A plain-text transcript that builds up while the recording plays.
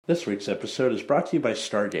This week's episode is brought to you by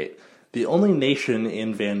Stargate, the only nation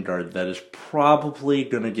in Vanguard that is probably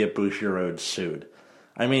going to get Bushiroad sued.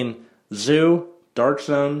 I mean, Zoo, Dark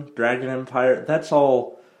Zone, Dragon Empire, that's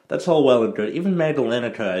all well and good. Even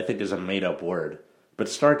Magdalenica, I think, is a made-up word. But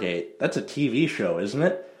Stargate, that's a TV show, isn't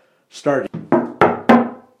it? Stargate.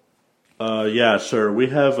 Yeah, sir, we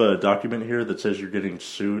have a document here that says you're getting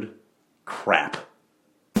sued. Crap.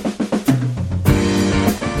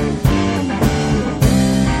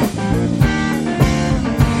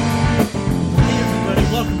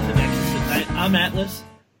 I'm Atlas.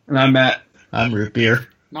 And I'm Matt. I'm Root Beer.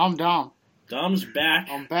 No, I'm Dom. Dom's back.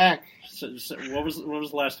 I'm back. So what was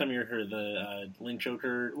the last time you heard the Link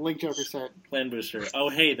Joker set? Plan Booster. Oh,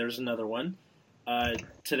 hey, there's another one.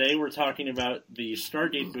 Today we're talking about the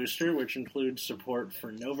Stargate Booster, which includes support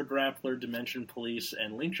for Nova Grappler, Dimension Police,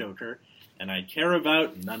 and Link Joker, and I care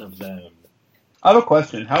about none of them. I have a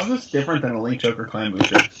question. How is this different than a Link Joker Clan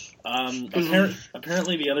Booster?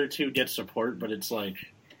 Apparently the other two get support, but it's like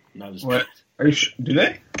not as what? good. Are you sure? Do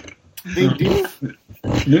they? They do.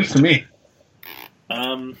 News to me.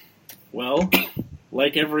 Well,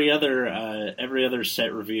 like every other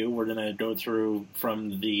set review, we're gonna go through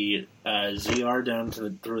from the ZR down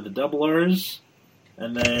to through the double Rs,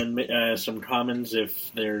 and then some commons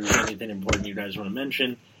if there's anything important you guys want to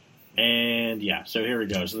mention. And yeah, so here we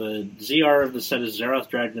go. So the ZR of the set is Zeroth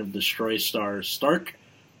Dragon of Destroy Star Stark,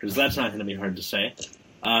 because that's not going to be hard to say.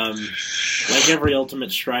 Like every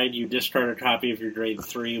Ultimate Stride, you discard a copy of your Grade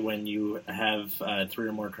 3 when you have 3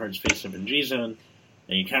 or more cards face up in G-Zone,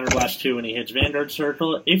 and you counterblast 2 when he hits Vanguard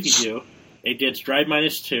Circle. If you do, it gets Drive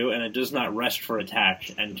 -2, and it does not rest for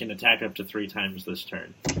attack, and can attack up to 3 times this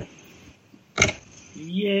turn.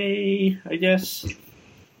 Yay, I guess.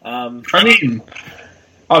 I mean,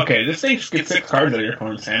 okay, this thing gets 6 cards out of your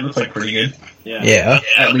opponent's hand. That's like pretty good. Yeah.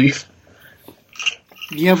 At least.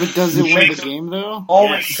 Yeah, but does it win the game, though?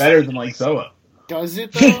 Always better than, like, Zoa. Does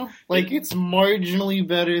it, though? Like, it's marginally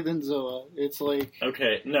better than Zoa. It's like...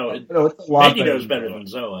 Okay, no, it's a lot Megiddo's better than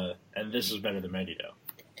Zoa, and this is better than Megiddo.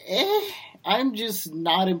 I'm just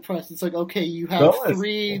not impressed. It's like, okay, you have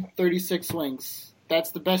 3 36 swings.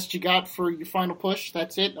 That's the best you got for your final push?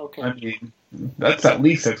 That's it? Okay. I mean, that's at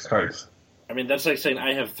least 6 cards. I mean, that's like saying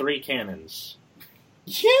I have 3 cannons.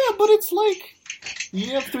 Yeah, but it's like...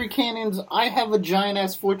 You have 3 cannons. I have a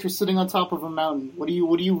giant-ass fortress sitting on top of a mountain. What are you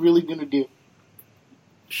really gonna do?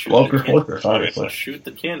 Blow your fortress, obviously. Shoot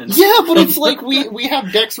the cannons. Yeah, but it's like we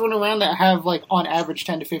have decks run around that have like on average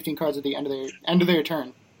 10 to 15 cards at the end of their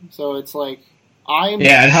turn. So it's like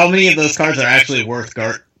Yeah, and how many of those cards are actually worth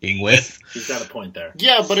guarding with? He's got a point there.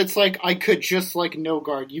 Yeah, but it's like I could just like no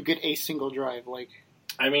guard. You get a single drive. Like,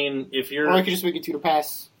 I mean, or I could just make it 2 to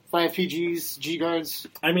pass. 5 PGs, G guards.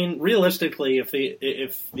 I mean, realistically, if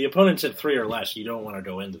the opponent's at 3 or less, you don't want to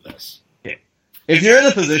go into this. Yeah. If you're in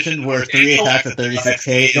a position where 3 attacks at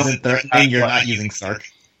 36k isn't threatening, you're not using Stark.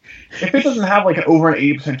 If it doesn't have like an over an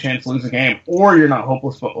 80% chance to lose a game, or you're not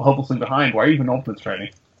hopelessly behind, why are you even ultimate striding?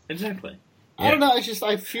 Exactly. I don't know. It's just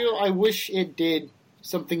I wish it did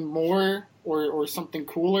something more or something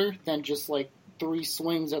cooler than just like 3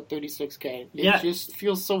 swings at 36k. It just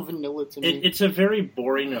feels so vanilla to me. It's a very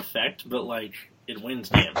boring effect, but like it wins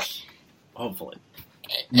games. Hopefully.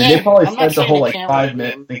 They probably spent the whole 5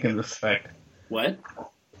 minutes thinking this effect. What?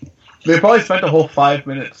 They probably spent the whole 5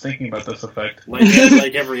 minutes thinking about this effect.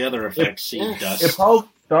 Like every other effect Seed does. It probably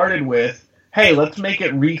started with, hey, let's make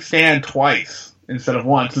it restand twice instead of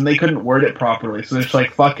once, and they couldn't word it properly, so they're just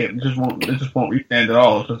like, fuck it, it just won't restand at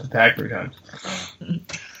all, it'll just attack 3 times.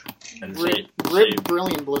 Rip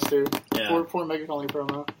Brilliant Blister. Yeah. Poor Mega Colony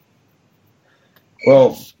promo.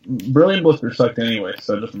 Well, Brilliant Blister sucked anyway,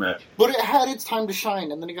 so it doesn't matter. But it had its time to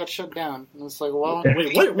shine, and then it got shut down. And it's like, well...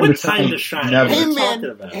 Wait, what time to shine? Hey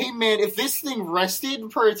man, if this thing rested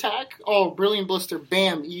per attack, Brilliant Blister,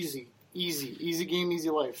 bam, easy. Easy game, easy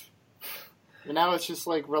life. And now it's just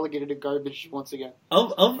like relegated to garbage once again.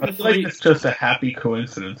 Of the I feel like it's just a happy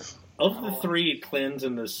coincidence. Of the 3 clans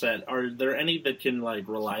in this set, are there any that can like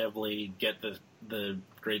reliably get the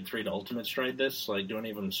Grade 3 to Ultimate Stride this? Like, do any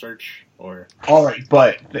of them search or? All right,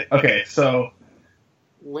 but okay, so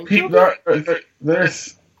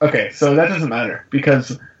there's okay, so that doesn't matter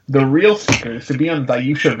because the real secret is to be on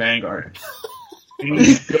Dayusha Vanguard. You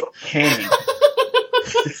need to build a cannon.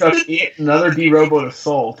 Except another D-Robo to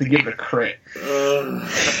Soul to give it a crit.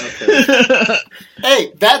 Okay.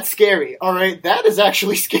 Hey, that's scary, alright? That is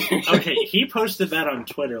actually scary. Okay, he posted that on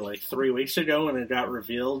Twitter like 3 weeks ago and it got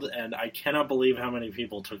revealed, and I cannot believe how many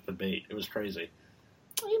people took the bait. It was crazy.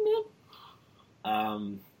 Hey,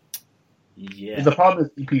 man. Yeah. The problem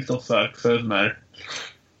is EP still sucks, so it doesn't matter.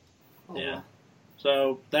 Yeah.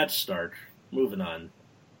 So that's Stark. Moving on.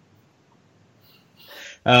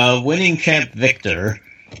 Winning champ Victor.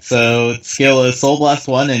 So skill is Soul Blast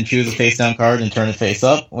 1 and choose a face down card and turn it face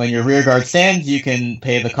up. When your rear guard stands, you can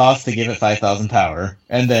pay the cost to give it 5,000 power.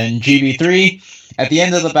 And then GB3, at the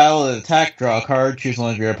end of the battle of attack, draw a card, choose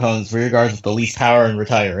one of your opponent's rear guards with the least power and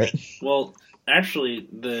retire it. Well, actually,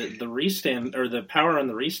 the restand, or the power on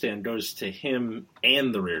the restand goes to him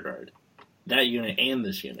and the rear guard. That unit and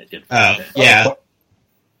this unit get 5,000. Yeah.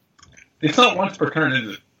 It's not once per turn,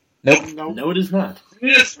 is it? Nope. No, it is not.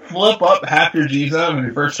 You just flip up half your G-Zone in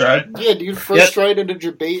your first stride? Yeah, dude, first stride into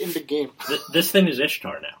debate into game. This thing is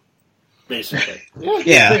Ishtar now, basically.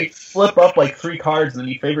 Yeah. You flip up like 3 cards and then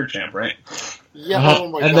you favorite champ, right? Yeah, oh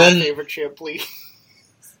my And god, then- favorite champ, please.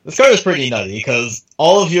 This card is pretty nutty, because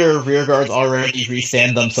all of your rear guards already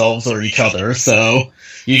restand themselves or each other, so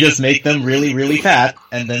you just make them really, really fat,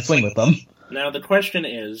 and then swing with them. Now, the question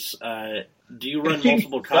is, do you run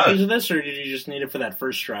multiple copies of this, or did you just need it for that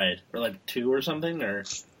first stride? Or like 2 or something? Or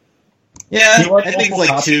Yeah, You want I think it's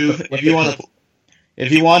multiple like 2. copies?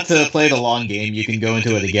 If you want to play the long game, you can go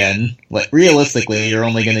into it again. Like, realistically, you're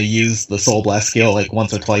only going to use the Soul Blast skill like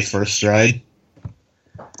once or twice first stride.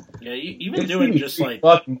 yeah, you've been doing just like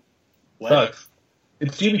fucking what? sucks.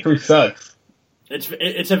 It's GB3 sucks.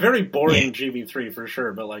 It's a very boring GB3 for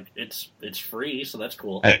sure, but like it's free, so that's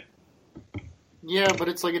cool. Yeah, but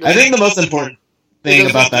it's like it I think the most doesn't- important It thing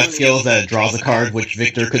doesn't about do that skill is that it draws a card, which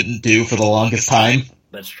Victor couldn't do for the longest time.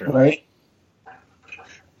 That's true. Right?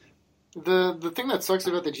 The thing that sucks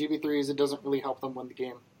about the GB3 is it doesn't really help them win the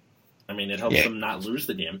game. I mean, it helps Yeah. them not lose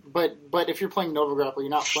the game. But if you're playing Nova Grappler, you're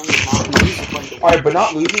not playing to not lose, you're playing to win. Alright, but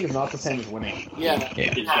not losing is not the same as winning. Yeah,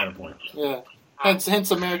 He's got a point. yeah.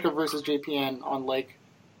 Hence America versus JPN on like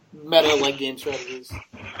meta like game strategies.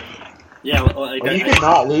 Yeah, like Well, you can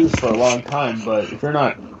not lose for a long time, but if you're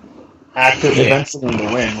not active eventually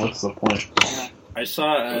to win, what's the point? I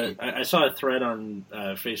saw a thread on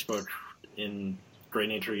Facebook in Great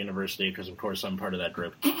Nature University, because of course I'm part of that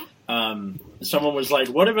group. Someone was like,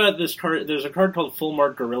 what about this card? There's a card called Full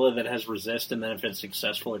Mark Gorilla that has resist, and then if it's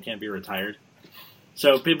successful, it can't be retired.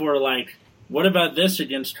 So people were like, what about this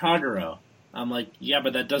against Kagero? I'm like, yeah,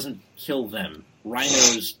 but that doesn't kill them.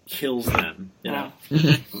 Rhinos kills them, you know?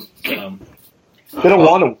 So, They don't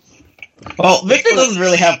want to. Well, Victor doesn't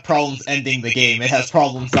really have problems ending the game. It has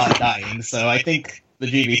problems not dying, so I think the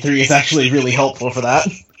GB3 is actually really helpful for that.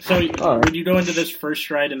 so Alright. would you go into this first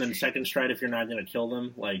stride and then second stride if you're not going to kill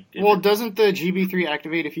them? Like, if Well, doesn't the GB3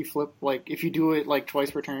 activate if you flip, like, if you do it, like,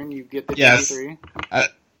 twice per turn, you get the Yes. GB3?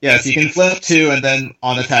 Yes, you can flip 2, and then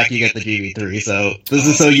on attack you get the GB3, so this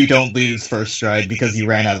is so you don't lose first stride because you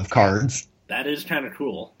ran out of cards. that is kind of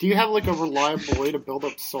cool. Do you have, like, a reliable way to build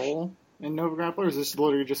up soul in Nova Grappler, or is this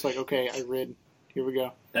literally just like, okay, I rid, here we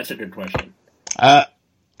go? That's a good question. I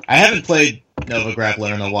haven't played Nova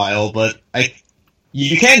Grappler in a while, but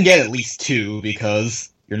you can get at least 2 because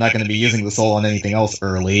you're not going to be using the soul on anything else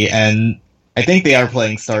early, and I think they are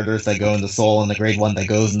playing starters that go into soul and the grade 1 that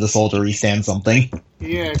goes into soul to restand something.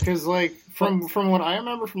 Yeah, because, like, from what I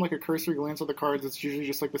remember from, like, a cursory glance of the cards, it's usually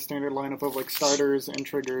just, like, the standard lineup of, like, starters and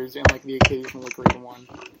triggers and, like, the occasional, like, grade 1.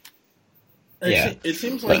 Yeah. It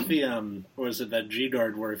seems like the what was it, that G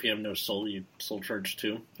guard where if you have no soul, you soul charge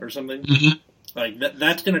 2 or something. Mhm. Like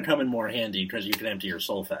that's going to come in more handy because you can empty your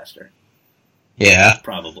soul faster. Yeah.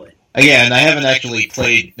 Probably. Again, I haven't actually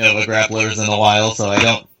played Nova Grapplers in a while, so I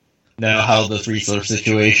don't know how this resource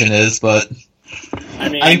situation is, but I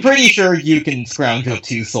mean, I'm pretty sure you can scrounge up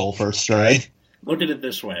 2 soul first stride. look at it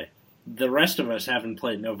this way: the rest of us haven't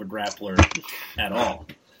played Nova Grappler at all.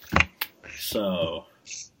 So,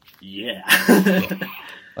 yeah.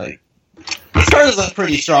 This card is a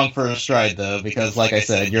pretty strong first stride, though, because, like I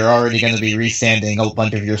said, you're already going to be restanding a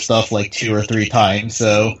bunch of your stuff like 2 or 3 times,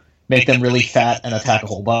 so make them really fat and attack a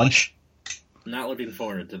whole bunch. Not looking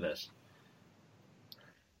forward to this.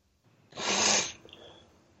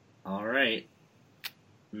 All right,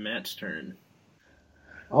 Matt's turn.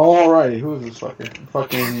 Alrighty, who is this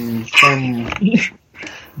fucking from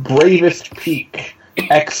Bravest Peak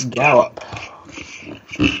X Gallop.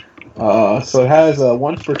 So it has a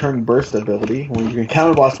once per turn burst ability, where you can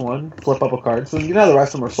counterblast 1, flip up a card. So you know the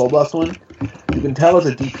rest of them are soul blast 1. You can tell it's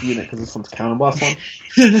a DP unit because this one's counterblast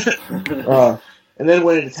 1. And then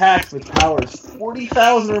when it attacks, if its power is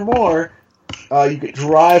 40,000 or more, you get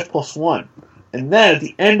drive +1. And then at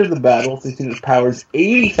the end of the battle, if its power is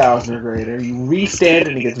 80,000 or greater, you restand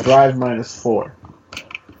and it gets drive -4.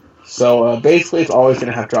 So basically, it's always going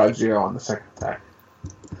to have drive 0 on the second attack.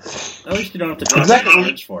 At least you don't have to draw Exactly.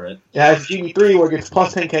 cards for it. It has GB3 where it gets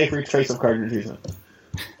plus 10k for each face-up card you're choosing.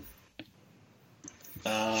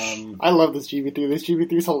 I love this GB3. This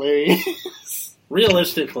GB3 is hilarious.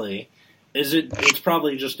 Realistically, it's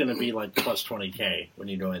probably just going to be like plus 20k when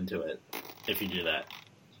you go into it, if you do that.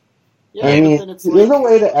 Yeah, I but mean, then it's there's like, a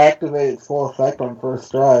way to activate its full effect on first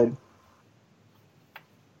stride.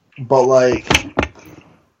 But, like,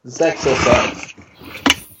 this deck still sucks.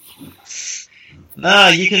 Nah,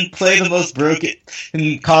 you can play the most broken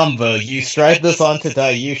combo. You stride this onto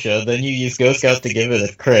Dayusha, then you use Ghost Scout to give it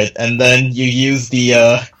a crit, and then you use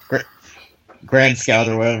the Grand Scout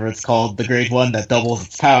or whatever it's called, the grade 1 that doubles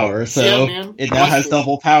its power. So Yeah, man. it now has Busted.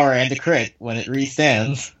 double power and a crit when it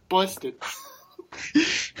restands. busted.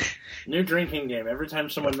 New drinking game. Every time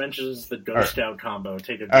someone mentions the Ghost Or- Scout combo,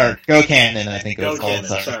 take a Or drink. Go Cannon, I think it Go was called.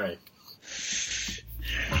 Cannon, Sorry.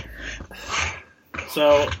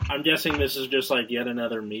 So, I'm guessing this is just like yet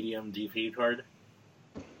another medium DP card.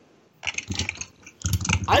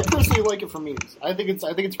 I personally like it for memes. I think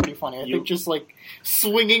it's pretty funny. I You- think just like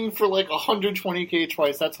swinging for like 120k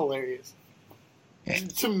twice, that's hilarious. Yeah.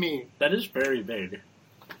 To me. That is very big,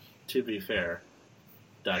 to be fair. ...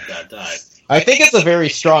 I think it's a very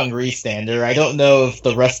strong restander. I don't know if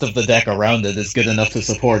the rest of the deck around it is good enough to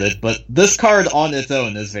support it, but this card on its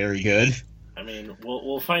own is very good. I mean,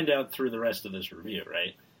 we'll find out through the rest of this review,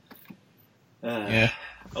 right? Yeah.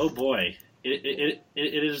 Oh boy, it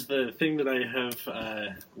is the thing that I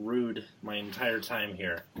have rued my entire time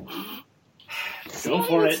here. Go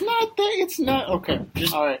for It's it. not that. It's not. Okay.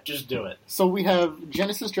 Just, All right. just do it. So we have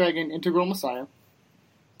Genesis Dragon, Integral Messiah.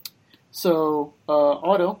 So,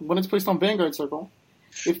 auto, when it's placed on Vanguard Circle,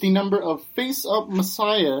 if the number of face-up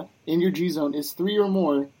Messiah in your G-Zone is 3 or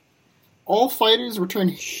more, all fighters return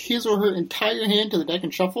his or her entire hand to the deck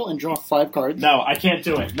and shuffle and draw 5 cards. No, I can't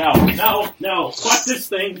do it. No. Fuck this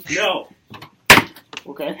thing. No.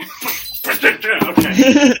 Okay.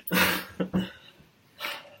 Okay.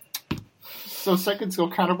 So second skill,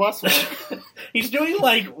 Counterblast. He's doing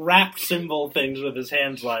like rap symbol things with his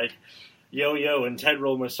hands like, yo,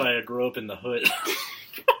 Integral Messiah grew up in the hood.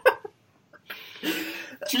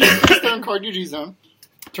 Choose a face-down card in your G-Zone.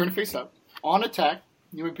 Turn it face up. On attack,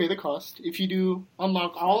 you would pay the cost. If you do,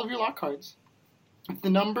 unlock all of your lock cards. If the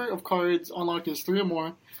number of cards unlocked is 3 or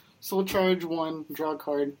more, soul charge 1, draw a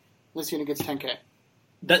card. This unit gets 10k.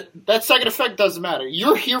 That second effect doesn't matter.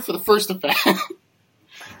 You're here for the first effect.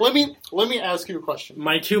 Let me ask you a question.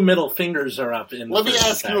 My 2 middle fingers are up in the Let me first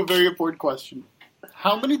ask you a attack. very important question.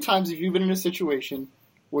 How many times have you been in a situation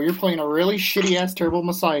where you're playing a really shitty-ass terrible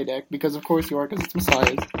Messiah deck, because of course you are, because it's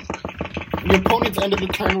Messiahs, your opponent's ended the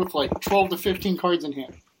turn with like 12 to 15 cards in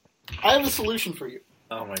hand? I have a solution for you.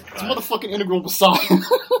 Oh my It's god. motherfucking Integral Messiah.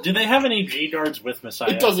 Do they have any G guards with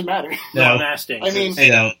Messiah? It doesn't matter. No, No. I'm asking. I mean- I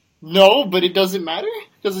don't. No, but it doesn't matter,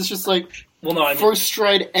 because it's just like, well, no, I mean, first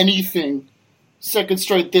stride anything, second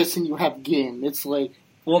stride this, and you have game. It's like,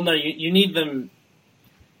 well, no, you need them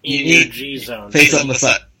in You your need G zone. Face up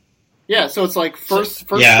Messiah. yeah, so it's like first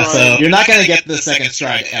Yeah, so stride. you're not gonna get the second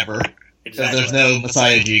stride ever. Because Exactly. there's no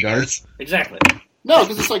Messiah G guards. Exactly. No,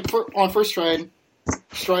 because it's like on first stride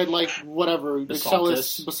like whatever,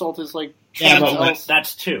 Basaltis. Basaltis, like Yeah, trans but elf.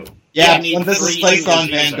 That's 2. Yeah, You need when this is 3 placed in your on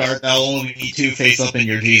G zone. Vanguard, that'll only be 2 face up in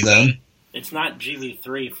your G zone. It's not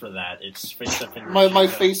GV3 for that. It's face up in your My G zone.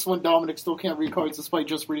 face when Dominic still can't read cards despite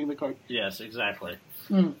just reading the card. Yes, exactly.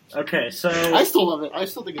 Hmm. Okay, so I still love it. I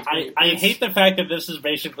still think it's great. I hate the fact that this is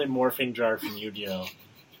basically Morphing Jar from Yu-Gi-Oh!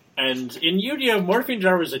 And in Yu-Gi-Oh! Morphing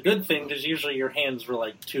Jar was a good thing because usually your hands were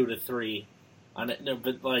like 2 to 3 on it. No,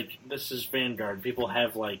 but like this is Vanguard. People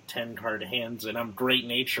have like 10 card hands, and I'm Great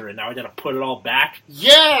Nature, and now I gotta put it all back.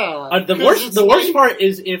 Yeah. The 'cause worst, it's the worst like- part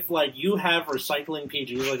is if like you have recycling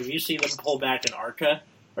PGs. Like if you see them pull back an Arca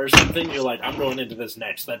or something, you're like, I'm going into this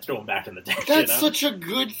next. That's going back in the deck. That's you know? such a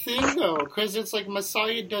good thing though, because it's like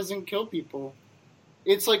Messiah doesn't kill people.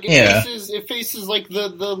 It's like Yeah. it faces like the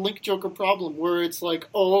Link Joker problem where it's like,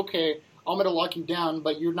 oh okay, I'm gonna lock you down,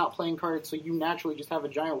 but you're not playing cards, so you naturally just have a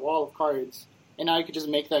giant wall of cards, and now you could just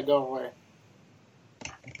make that go away.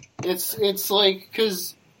 It's like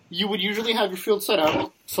because you would usually have your field set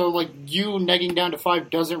up, so like you negging down to 5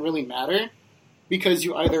 doesn't really matter because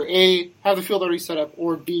you either A have the field already set up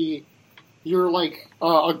or B you're like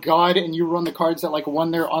a god and you run the cards that like when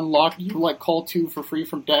they're unlocked you like call 2 for free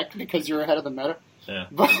from deck because you're ahead of the meta. Yeah.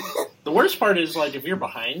 But The worst part is like if you're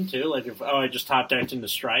behind too. Like if I just top decked into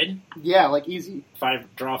Stride. yeah, like easy.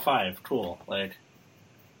 5, draw 5, cool. Like,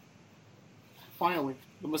 Finally,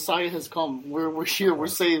 the Messiah has come. We're here. We're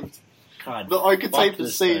saved. God. The archetype fuck is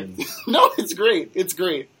this saved. thing. No, it's great. It's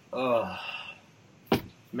great. Ugh.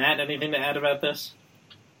 Matt, anything to add about this?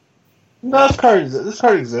 No, this card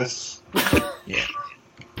exists.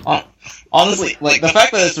 Honestly, like, the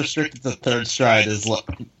fact that it's restricted to third stride is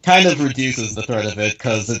kind of reduces the threat of it,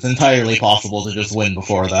 because it's entirely possible to just win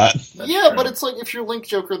before that. Yeah, true. but it's like, if you're Link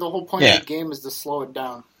Joker, the whole point Yeah. of the game is to slow it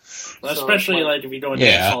down. Well, So especially it's like if you go into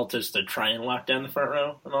Yeah. Assault is to try and lock down the front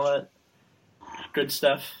row and all that good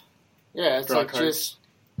stuff. Yeah, it's Draw like cards.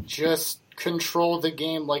 just control the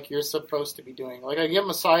game like you're supposed to be doing. Like, I get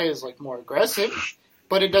Messiah is like more aggressive,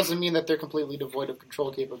 but it doesn't mean that they're completely devoid of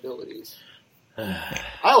control capabilities.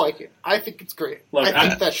 I like it. I think it's great. Look, I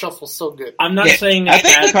think that shuffle's so good. I'm not Yeah, saying I it's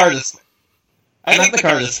think the bad. card is. I think the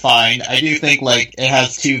card is fine. I do think like it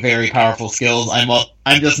has two very powerful skills.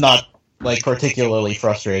 I'm just not like particularly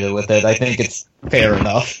frustrated with it. I think it's fair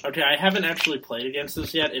enough. Okay, I haven't actually played against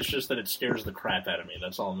this yet. It's just that it scares the crap out of me.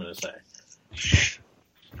 That's all I'm going to say.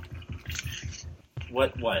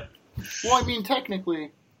 What? Well, I mean,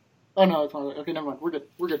 technically... Oh, no, it's not. Okay, never mind. We're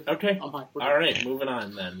good. Okay. I'm fine. We're All good. right, moving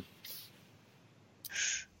on then.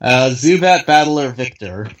 Zubat Battler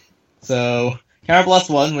Victor. So, counterblast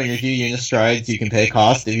 1, when your 2 unit strides, you can pay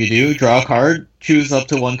cost. If you do, draw a card, choose up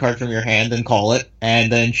to 1 card from your hand and call it,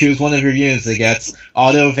 and then choose one of your units that gets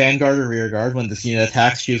auto Vanguard or Rearguard. When this unit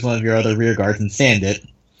attacks, choose one of your other Rearguards and stand it.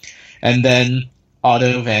 And then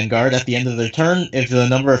auto Vanguard at the end of the turn. If the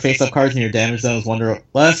number of face-up cards in your damage zone is 1 or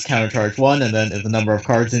less, countercharge 1, and then if the number of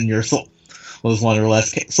cards in your soul was 1 or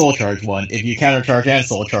less, soul charge 1. If you countercharge and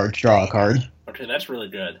soul charge, draw a card. Okay, that's really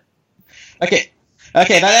good. Okay,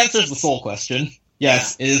 that answers the soul question.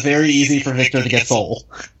 Yes, it is very easy for Victor to get soul.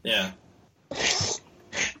 Yeah.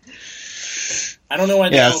 I don't know why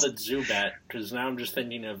they Yes. called it Zubat, because now I'm just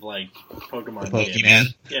thinking of, like, Pokemon The games.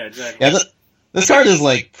 Pokemon. Yeah, exactly. Yeah, this card is,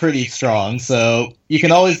 like, pretty strong, so you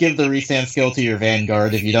can always give the restand skill to your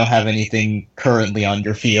Vanguard if you don't have anything currently on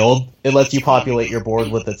your field. It lets you populate your board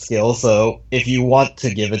with its skill, so if you want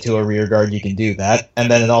to give it to a Rearguard, you can do that. And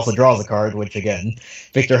then it also draws a card, which, again,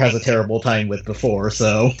 Victor has a terrible time with before,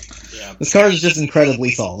 so Yeah. this card is just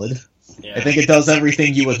incredibly solid. Yeah. I think it does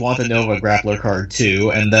everything you would want a Nova Grappler card too,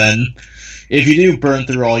 and then if you do burn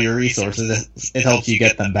through all your resources, it helps you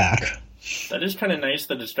get them back. That is kind of nice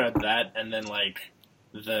that it's got that, and then, like,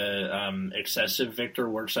 the excessive Victor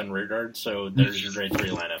works on Rearguard, so there's your grade 3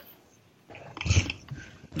 lineup.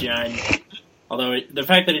 Yeah, although the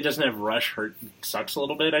fact that he doesn't have Rush sucks a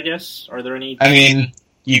little bit, I guess. Are there any... I mean,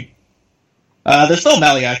 there's still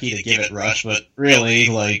Maliaki to give it Rush, but really,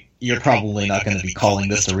 like, you're probably not going to be calling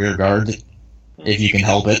this a Rearguard if you can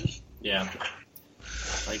help it. Yeah.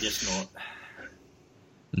 I guess not.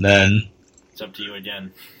 Then, It's up to you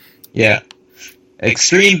again. yeah.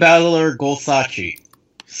 Extreme Battler Golsachi.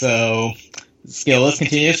 So, skill is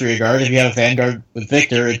Continuous Rearguard. If you have Vanguard with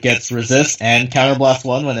Victor, it gets Resist and Counterblast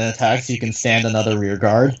 1 when it attacks, you can stand another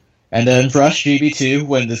Rearguard. And then Rush GB2,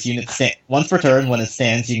 when this unit once per turn, when it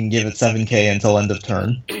stands, you can give it 7k until end of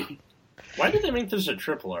turn. Why did they make this a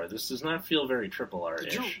triple R? This does not feel very triple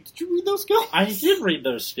Did R-ish. you read those skills? I did read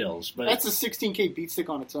those skills, but... That's a 16k beat stick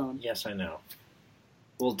on its own. Yes, I know.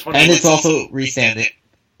 Well, 20... And it's also restanding.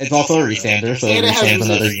 It's also a restander, so it And it has restands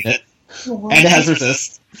another resist. unit. And it has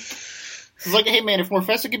resist. It's like, hey man, if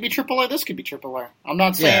Morfessa could be triple R, this could be triple R. I'm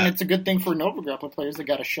not saying Yeah. it's a good thing for Nova Grappler players that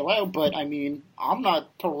gotta chill out, but I mean, I'm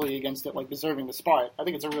not totally against it, like, deserving the spot. I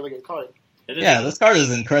think it's a really good card. It is. Yeah, this card is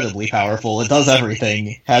incredibly powerful. It does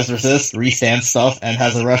everything. Has resist, restand stuff, and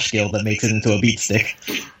has a rush skill that makes it into a beat stick.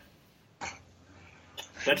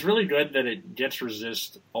 That's really good that it gets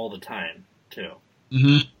resist all the time, too.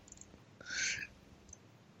 Mm-hmm.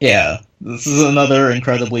 Yeah, this is another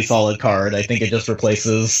incredibly solid card. I think it just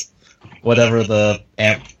replaces whatever the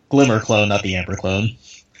Glimmer clone, not the Amber clone.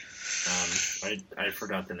 I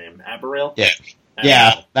forgot the name. Aberail? Yeah.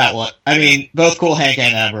 Yeah, that one. I mean, both Cool Hank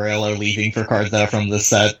and Aberail are leaving for cards that are from this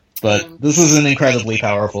set, but this is an incredibly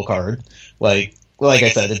powerful card. Like I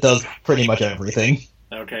said, it does pretty much everything.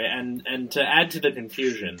 Okay, and to add to the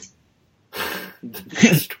confusion,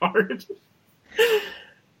 this card,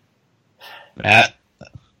 Matt?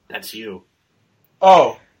 that's you.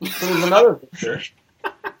 Oh, so there's another Victor.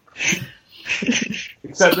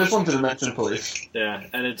 Except this one's a Dimension Police. Yeah,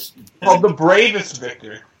 and it's... Called the Bravest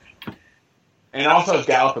Victor. And it also has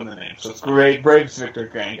Gallop in the name, so it's Bravest Victor,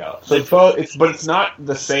 Grand Gallop. So it's both, but it's not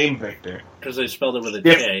the same Victor. Because they spelled it with a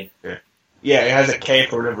Yeah. K. Yeah, it has a K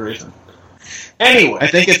for whatever reason. Anyway, I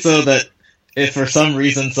think it's so that if for some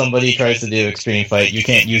reason somebody tries to do Extreme Fight, you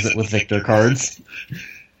can't use it with Victor cards.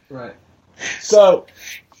 right. So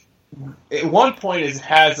at one point it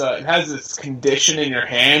has this condition in your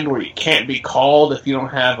hand where you can't be called if you don't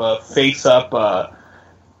have a face-up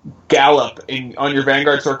Gallop on your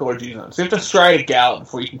Vanguard Circle or G-Zone. So you have to stride a Gallop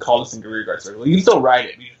before you can call this into your Rearguard Circle. You can still ride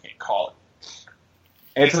it, but you just can't call it.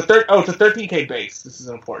 And it's a 13k base. This is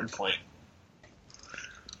an important point.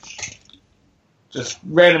 Just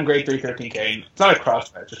random grade 3 13K. It's not a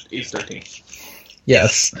cross match, just Ace 13.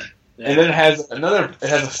 Yes. And then it has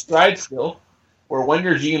a stride skill, where when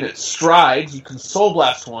your unit strides, you can Soul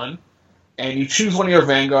Blast one, and you choose one of your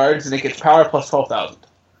vanguards, and it gets power plus 12,000.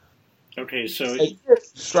 Okay, so And you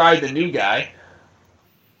stride the new guy,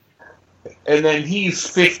 and then he's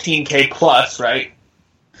 15K plus, right?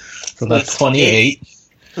 So that's 28.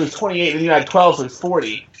 So it's 28, and you add 12, so it's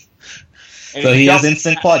 40. And So if he you has jump-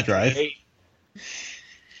 instant quad drive.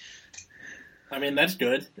 I mean that's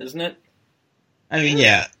good, isn't it? I mean,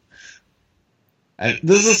 yeah.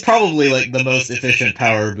 This is probably like the most efficient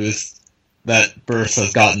power boost that Burst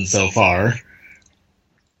has gotten so far.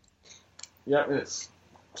 Yeah, it's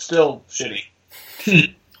still shitty.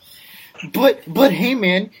 But hey,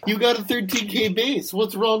 man, you got a 13K base.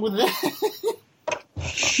 What's wrong with that?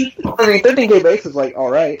 I mean, 13K base is like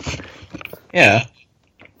alright, Yeah.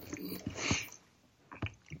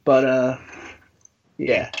 but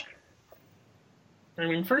yeah. I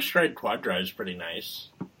mean, first stride quad drive is pretty nice.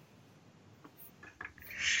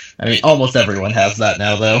 I mean, almost everyone has that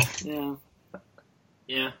now, though. Yeah.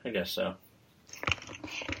 Yeah, I guess so.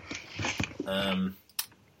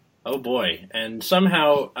 Oh boy. And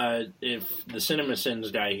somehow, if the Cinema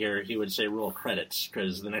Sins guy here, he would say roll credits,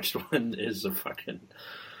 because the next one is a fucking...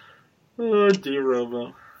 Oh,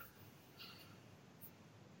 D-Robo.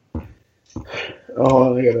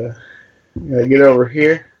 Oh, I gotta get over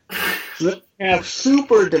here. Let's have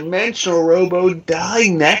Super Dimensional Robo Die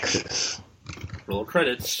Nexus. Roll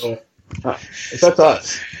credits. That's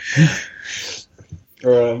us.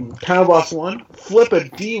 Counter Boss 1. Flip a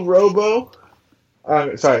D-Robo.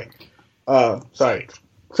 Sorry.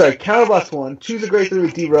 Counter Boss 1. Choose a grade 3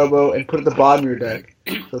 with D-Robo and put it at the bottom of your deck.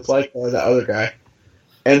 So it's like that other guy.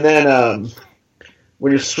 And then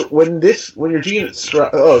when your unit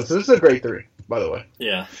stride. Oh, so this is a grade 3, by the way.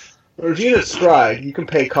 Yeah. When your unit stride, you can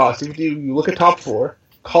pay cost. You look at top 4,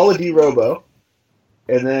 call a D-Robo,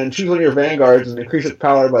 and then choose one of your vanguards and increase its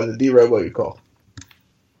power by the D-Robo you call.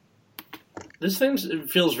 This thing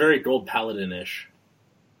feels very Gold Paladin-ish.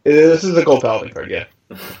 This is a Gold Paladin card, yeah.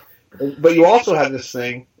 But you also have this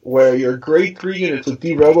thing where your grade 3 units with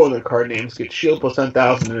D-Robo in their card names get shield plus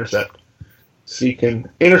 10,000 intercept. So you can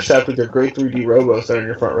intercept with your grade 3 D-Robos that are in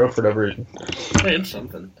your front row for whatever reason. Hey, it's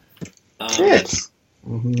something. It's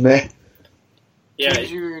meh.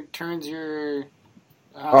 Yeah, Turns your.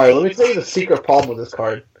 Alright, let me tell you the secret problem with this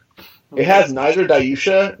card. It has neither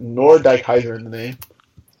Dayusha nor Daikaiser in the name.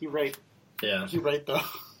 You're right. yeah. You're right, though.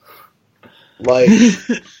 Like,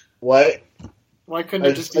 what? Why couldn't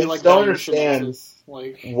it just be like don't Dynasty understand Nexus?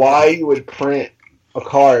 Like, why you would print a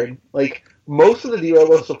card. Like, most of the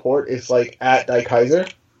D-Robo support is, like, at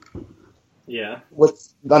Daikaiser. Yeah. What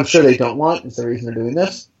I'm sure they don't want is the reason they're doing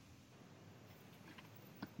this.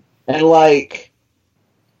 And, like,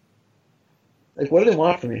 what do they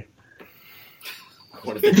want from me?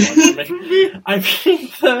 What do they want from me? I mean,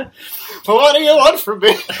 what do you want from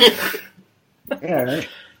me? Yeah, right.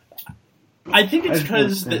 I think it's I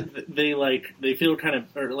because understand. they feel kind of,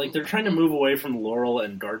 or like they're trying to move away from Laurel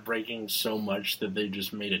and guard breaking so much that they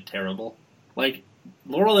just made it terrible. Like,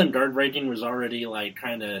 Laurel and guard breaking was already like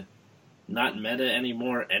kind of not meta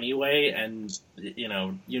anymore anyway, and you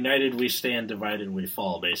know, united we stand, divided we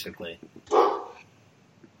fall, basically.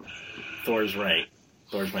 Thor's right.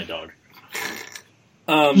 Thor's my dog.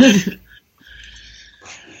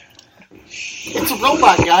 It's a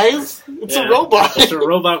robot, guys. It's a robot. It's a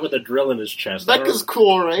robot with a drill in his chest. That is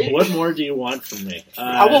cool, right? What more do you want from me?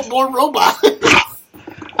 I want more robots.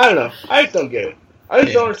 I don't know. I just don't get it. I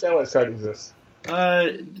just don't understand why this card exists.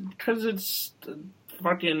 Because it's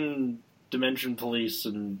fucking Dimension Police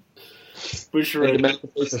and Bushiroad. Dimension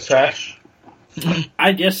Police is trash.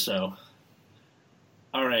 I guess so.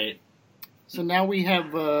 Alright. So now we have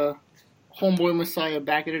Homeboy Messiah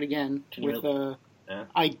back at it again with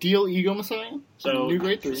Ideal Ego Messiah. So, new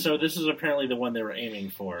grade 3. So this is apparently the one they were aiming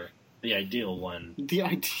for. The ideal one. The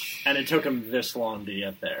ideal. And it took them this long to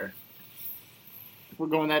get there. We're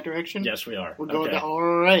going that direction? Yes, we are. We're going that.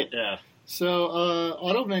 Alright. Yeah. So,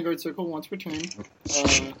 Auto Vanguard Circle once per turn.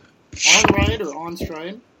 On ride or on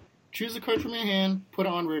stride. Choose a card from your hand, put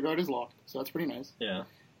it on rearguard is locked. So that's pretty nice. Yeah.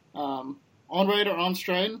 On ride or on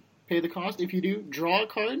stride, pay the cost. If you do, draw a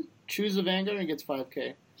card, choose a Vanguard, and it gets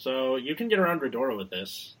 5k. So you can get around Redora with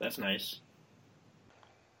this. That's nice.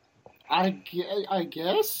 I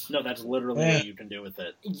guess? No, that's literally what you can do with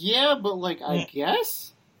it. Yeah, but, like, I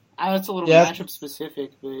guess? That's a little matchup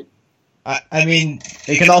specific, but... I mean,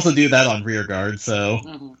 it can also do that on rear guard, so...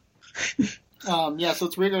 Mm-hmm. Yeah, so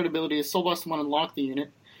its rear guard ability is Soul Blast 1 and lock the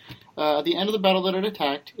unit. At the end of the battle that it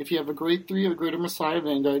attacked, if you have a grade 3 or greater Messiah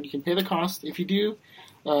Vanguard, you can pay the cost. If you do,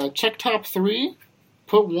 check top 3,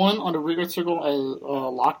 put 1 on the rearguard circle as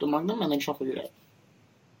locked among them, and then shuffle your deck.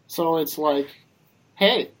 So it's like,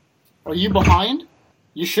 hey, are you behind?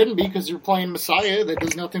 You shouldn't be because you're playing Messiah that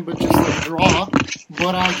does nothing but just like draw.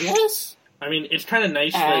 But I guess. I mean, it's kind of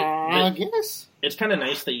nice it's kind of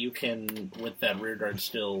nice that you can, with that rearguard,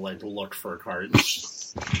 still like look for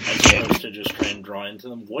cards as opposed to just try and draw into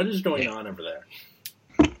them. What is going on over there?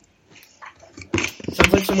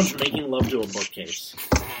 Sounds like someone's making love to a bookcase.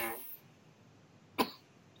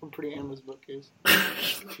 I'm pretty Amber's bookcase.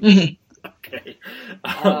 Okay.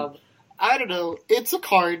 I don't know. It's a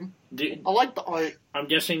card. I like the art. I'm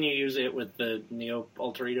guessing you use it with the Neo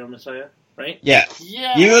Alter Ego Messiah, right? Yeah.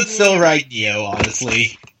 Yeah. You would still ride Neo,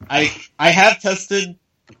 honestly. I have tested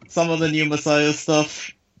some of the new Messiah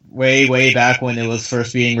stuff way back when it was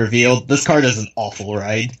first being revealed. This card is an awful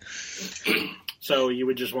ride. So you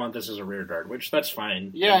would just want this as a rear guard, which that's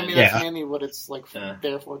fine. Yeah, I mean, that's mainly what it's like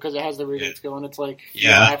there for, because it has the rear guard skill, and it's like,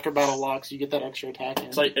 after battle locks, you get that extra attack in.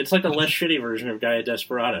 It's like a less shitty version of Gaia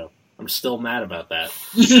Desperado. I'm still mad about that.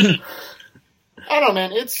 I don't know,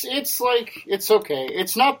 man. It's like, it's okay.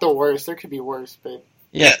 It's not the worst. There could be worse, but...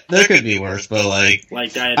 Yeah, there could be worse, but like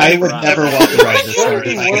Gaia I would never want to ride this card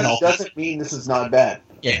if I can help it. Doesn't mean this is not bad.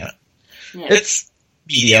 Yeah. It's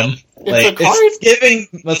medium. It's a card. It's giving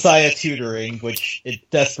Messiah tutoring, which it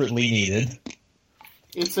desperately needed.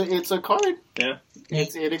 It's a card. Yeah.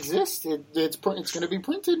 It exists. It's going to be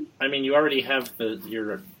printed. I mean, you already have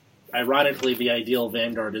ironically, the ideal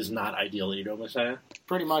Vanguard is not ideal Ego Messiah.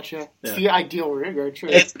 Pretty much, yeah. It's the ideal rearguard, true.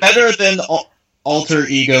 It's better than Alter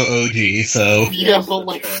Ego OG, so... Yeah, but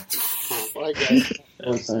like... I guess.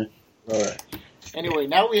 Alright. Anyway,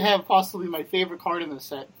 now we have possibly my favorite card in the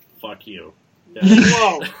set. Fuck you.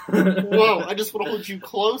 Yeah. Whoa, I just want to hold you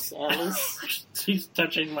close, Atlas. He's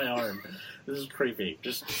touching my arm. This is creepy.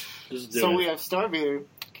 Just do it. So we have Starvader,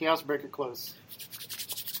 Chaos Breaker close.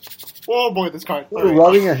 Oh boy, this card. You're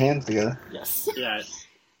rubbing your hands together. Yes. Yeah,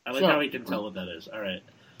 I like how we can tell what that is. Alright.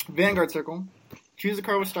 Vanguard Circle. Choose a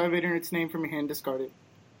card with Starvader in its name from your hand, discard it.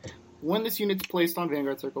 When this unit's placed on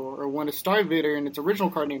Vanguard Circle, or when a Starvader in its original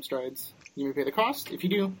card name strides, you may pay the cost. If you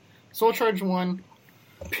do, Soul Charge 1,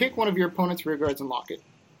 pick one of your opponent's rear guards and lock it.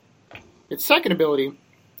 Its second ability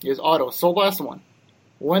is Auto, Soul Blast 1.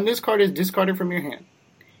 When this card is discarded from your hand,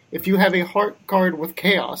 if you have a heart card with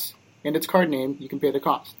Chaos and its card name, you can pay the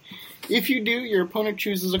cost. If you do, your opponent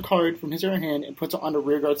chooses a card from his or her hand and puts it on the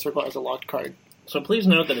rearguard circle as a locked card. So please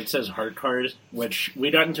note that it says heart card, which we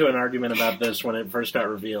got into an argument about this when it first got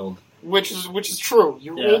revealed. Which is true.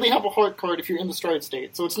 You only have a heart card if you're in the stride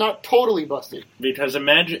state, so it's not totally busted. Because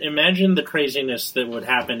imagine the craziness that would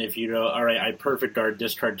happen if you go, alright, I perfect guard,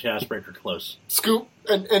 discard Chaos Breaker close. Scoop,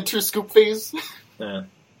 and enter scoop phase. Yeah.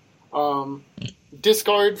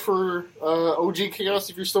 Discard for OG Chaos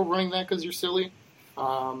if you're still running that because you're silly.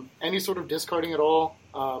 Any sort of discarding at all.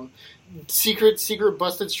 Secret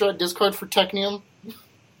busted strat, discard for Technium.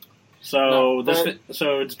 So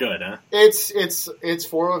so it's good, huh? It's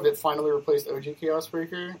 4 of it finally replaced OG Chaos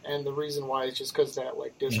Breaker, and the reason why is just because that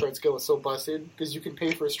discard skill is so busted, because you can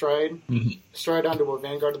pay for stride onto a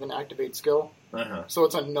Vanguard and then activate skill. Uh-huh. So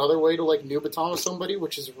it's another way to noob baton with somebody,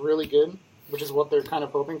 which is really good, which is what they're kind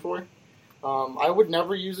of hoping for. I would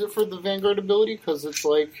never use it for the Vanguard ability, because it's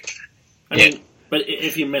I mean, but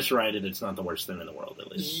if you miswrite it, it's not the worst thing in the world,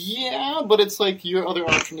 at least. Yeah, but it's your other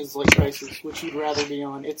option is Crisis, which you'd rather be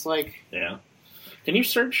on. It's Yeah. Can you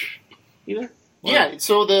search either? Yeah,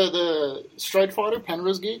 so the Stride Fodder,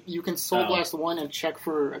 Penrose Gate, you can Soul Blast 1 and check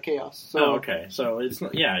for a Chaos. So, okay. So it's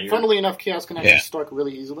not, funnily enough, Chaos can actually stack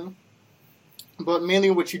really easily. But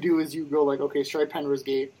mainly what you do is you go okay, Stride Penrose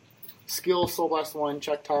Gate, skill Soul Blast 1,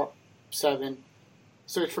 check top 7,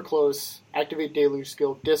 search for close, activate Deluge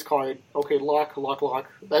skill, discard, okay, lock.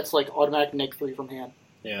 That's automatic neg 3 from hand.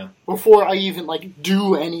 Yeah. Before I even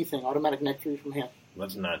do anything, automatic neg 3 from hand.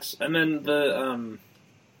 That's nuts. And then the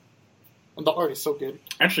And the art is so good.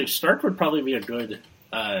 Actually, Stark would probably be a good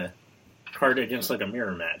card against a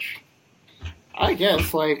mirror match. I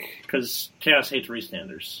guess because Chaos hates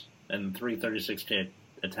restanders, and 336k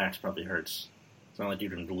attacks probably hurts. It's not like you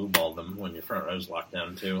can blue ball them when your front row's locked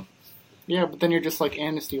down too. Yeah, but then you're just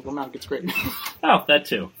Amnesty of Lamount gets great. Oh, that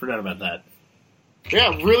too. Forgot about that.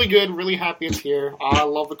 Yeah, really good. Really happy it's here. I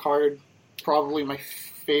love the card. Probably my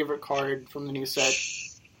favorite card from the new set.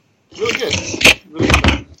 Really good. Really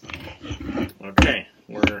good. Okay,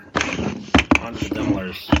 we're on to the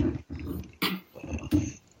Dumblers.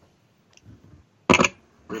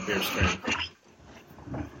 Root Beer's turn.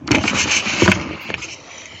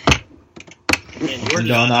 Man,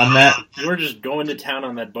 Going on that. you were just going to town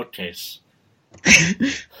on that bookcase.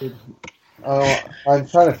 Oh, I'm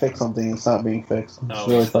trying to fix something. It's not being fixed. It's Oh,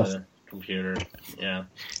 really it's fast. the computer. Yeah.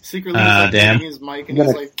 Secretly, he's like damn. holding his mic and I'm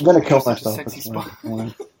he's gonna, like, I'm gonna kill "Such a myself. sexy spot."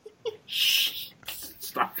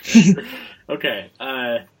 Stop. Okay.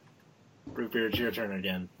 Root Beer, it's your turn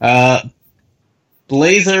again.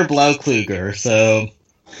 Blazer Blau Kluger. So,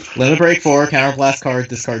 limit break 4, counterblast card,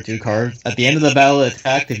 discard 2 cards. At the end of the battle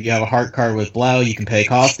attack, if you have a heart card with Blau, you can pay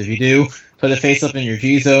cost. If you do, put it face up in your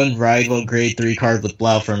G zone. Ride will grade 3 card with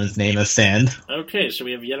Blau from his name as stand. Okay, so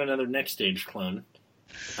we have yet another next stage clone.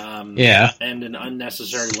 Yeah. And an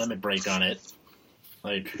unnecessary limit break on it.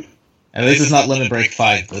 Like, At least it's not limit break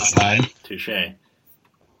 5 this time. touche.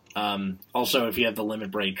 Also, if you have the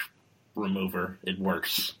limit break remover, it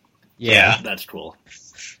works. Yeah. That's cool.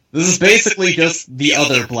 This is basically just the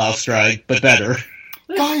other Blau Stride, but better.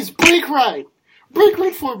 Guys, Break Ride! Break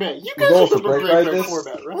Ride 4-bet! You guys Go for remember Break Break Ride Ride this?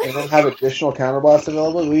 4-bet, right? And then have additional counterblasts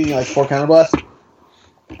available. We need like 4 counterblasts.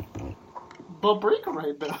 But Break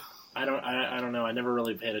Ride, though. I don't know. I never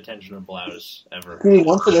really paid attention to Blaus, ever. You need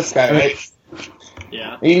 1 for this guy, right?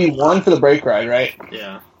 Yeah, You need 1 for the break ride, right?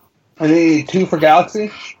 yeah, And then you need 2 for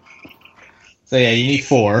Galaxy. So yeah, you need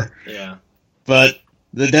 4. yeah. But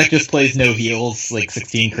the deck just plays no heals, like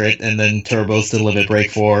 16 crit, and then turbos to limit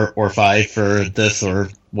break 4 or 5 for this or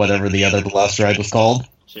whatever the other Blau Stride was called.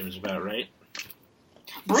 Seems about right.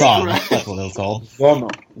 Break Song, Ride! that's what it was called.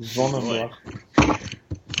 Zono.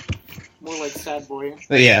 More like Sad Boy.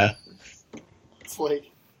 But yeah. It's like,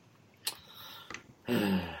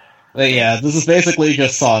 But yeah, this is basically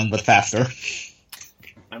just Son, but faster.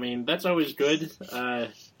 I mean, that's always good.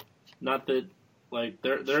 Not that, like,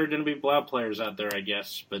 there are going to be Blau players out there, I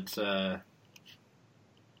guess, but,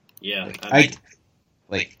 yeah.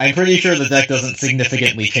 I'm pretty sure the deck doesn't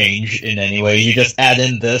significantly change in any way. You just add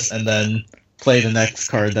in this and then play the next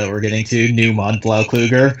card that we're getting to, Newmont Blau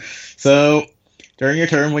Kluger. So, during your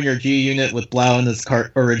turn, when your G unit with Blau in its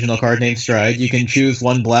original card named Stride, you can choose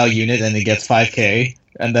 1 Blau unit and it gets 5k.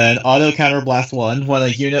 And then auto counterblast 1. When a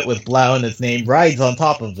unit with Blau in its name rides on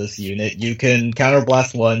top of this unit, you can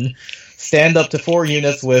counterblast 1, stand up to 4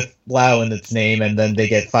 units with Blau in its name, and then they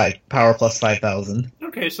get 5 power plus 5,000.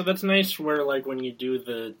 Okay, so that's nice where, like, when you do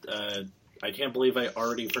the, I can't believe I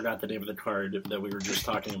already forgot the name of the card that we were just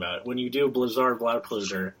talking about. When you do Blizzard Blau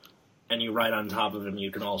Kluger and you ride on top of him,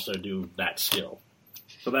 you can also do that skill.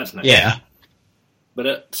 So that's nice. Yeah. But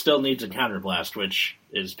it still needs a counterblast, which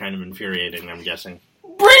is kind of infuriating, I'm guessing.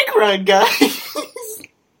 Break Ride, guys!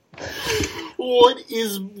 What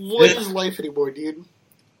is life anymore, dude?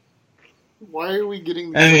 Why are we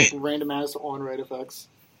getting these random ass on-ride effects?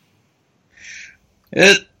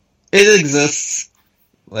 It exists.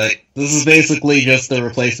 Like, this is basically just a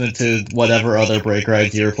replacement to whatever other break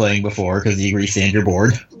rides you were playing before, because you restand your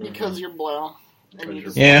board. Because you're Blau.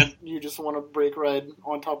 And you just want to break ride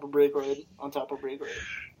on top of break ride on top of break ride.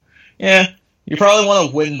 Yeah. You probably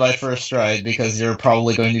want to win by first stride, because you're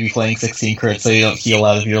probably going to be playing 16 crit, so you don't heal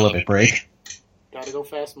out of your limit break. Gotta go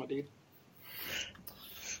fast, my dude.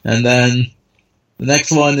 And then, the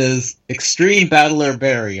next one is Extreme Battler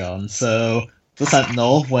Baryon. So, the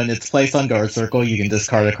Sentinel, when it's placed on guard circle, you can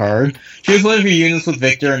discard a card. Choose one of your units with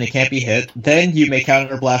Victor and it can't be hit. Then you may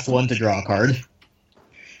counterblast 1 to draw a card.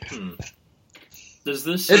 Does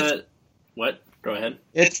this, what? Go ahead.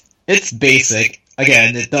 It's basic.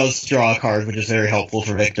 Again, it does draw a card, which is very helpful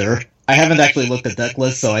for Victor. I haven't actually looked at deck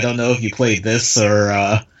lists, so I don't know if you played this or,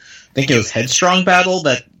 I think it was Headstrong Battle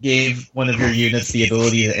that gave one of your units the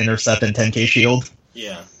ability to intercept and 10k shield.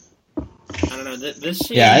 Yeah. I don't know, this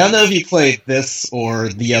seems... Yeah, I don't know if you played this or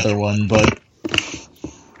the other one, but...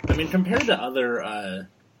 I mean, compared to other,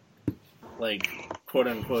 like,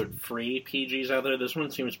 quote-unquote free PGs out there, this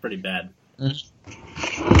one seems pretty bad.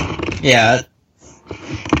 Yeah.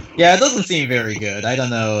 Yeah, it doesn't seem very good. I don't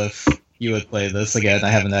know if you would play this. Again, I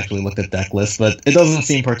haven't actually looked at deck lists, but it doesn't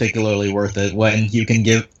seem particularly worth it when you can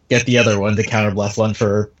get the other one to counterblast 1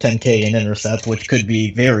 for 10k and intercept, which could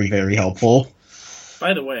be very, very helpful.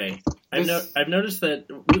 By the way, I've noticed that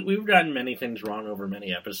we've gotten many things wrong over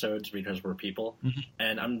many episodes because we're people,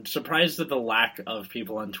 and I'm surprised at the lack of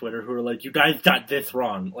people on Twitter who are like, "You guys got this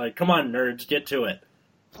wrong." Like, come on, nerds, get to it.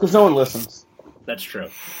 Because no one listens. That's true.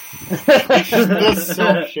 That's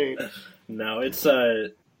so shade. No, it's No,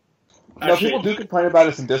 actually, people do complain about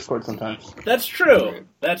us in Discord sometimes. That's true.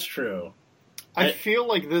 That's true. I feel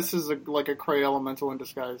like this is like a Cray Elemental in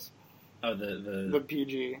disguise. Oh, The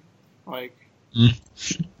PG. Like...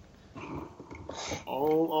 Mm.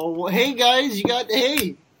 Oh, hey guys,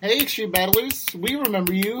 hey, Extreme Battlers, we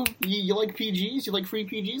remember you. You like PGs, you like free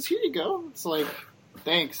PGs, here you go. It's like,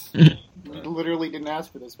 thanks. literally didn't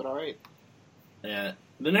ask for this, but all right. Yeah.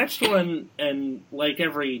 The next one, and like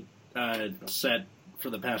every set for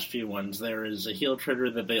the past few ones, there is a heal trigger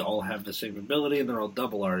that they all have the same ability, and they're all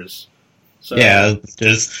double Rs. So, Yeah,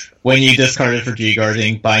 just when you discard it for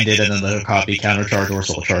G-Guarding, bind it and another copy, countercharge or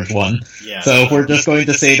soul charge 1. Yeah. So we're just going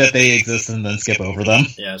to say that they exist and then skip over them.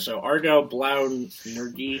 Yeah, so Argo,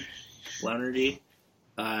 Blaunergy,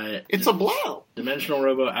 It's a blow. Dimensional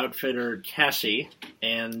Robo Outfitter Cassie,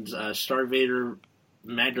 and Starvader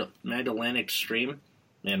Magellanic Stream.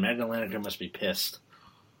 Man, Magellanica must be pissed.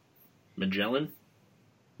 Magellanic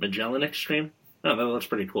Stream? Oh, that looks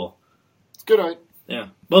pretty cool. It's good art. Yeah,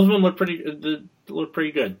 both of them look pretty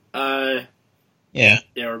good. Yeah. Yeah,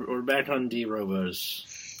 we're back on D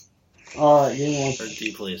Robos. Alright, give me Or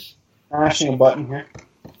D, please. mashing a button here.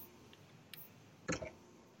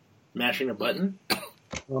 Mashing a button?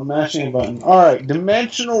 I'm mashing a button. Alright,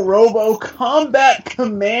 Dimensional Robo Combat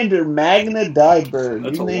Commander Magna Dieberg.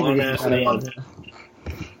 That's You a name it, long-ass it's kinda name. fun.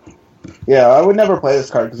 Yeah, I would never play this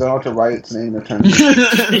card because I don't have to write its name in a turn.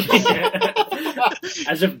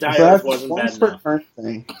 As if So Dire that's wasn't once bad per enough. turn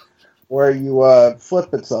thing where you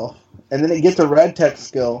flip itself, and then it gets a red text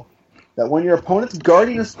skill that when your opponent's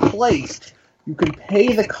Guardian is placed, you can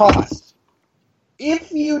pay the cost.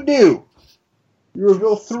 If you do, you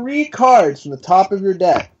reveal 3 cards from the top of your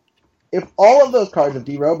deck. If all of those cards have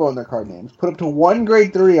D-Robo in their card names, put up to 1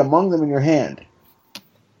 grade 3 among them in your hand.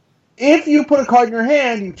 If you put a card in your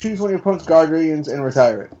hand, you choose one of your opponent's Guardians and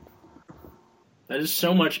retire it. That is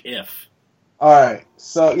so much if. Alright,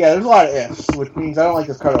 so yeah, there's a lot of ifs, which means I don't like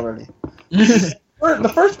this card already.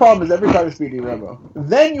 The first problem is every card is speed D-Robo.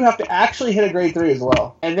 Then you have to actually hit a grade 3 as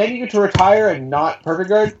well. And then you get to retire and not Perfect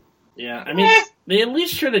Guard. Yeah, I mean, they at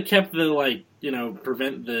least should have kept the,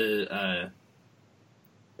 prevent the,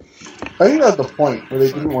 I think that's the point, where they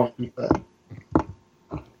didn't want to keep that.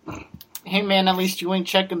 Hey man, at least you ain't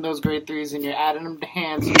checking those grade 3s and you're adding them to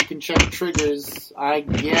hand so you can check triggers, I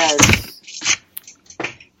guess.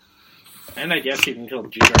 and I guess you can kill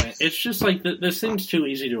G-Guardian. It's just like, this seems too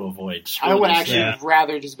easy to avoid. Screw I would this actually Yeah.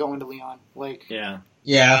 rather just go into Leon. Like, Yeah.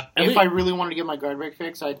 Yeah. At if lea- I really wanted to get my guard break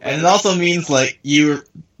fix, I'd... And it also means,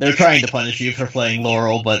 they're trying to punish you for playing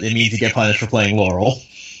Laurel, but it means you get punished for playing Laurel.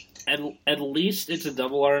 At least it's a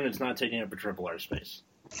double R and it's not taking up a triple R space.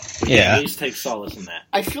 Yeah. At least take solace in that.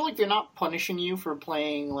 I feel like they're not punishing you for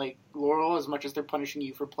playing, like, Laurel as much as they're punishing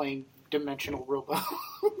you for playing Dimensional Robo.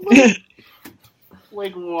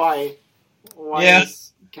 Like, why? Why Yeah.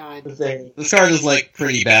 God. This card is,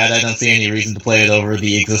 pretty bad. I don't see any reason to play it over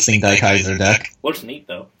the existing Daikaiser deck. Looks neat,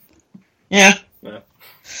 though. Yeah. Yeah.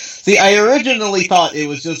 See, I originally thought it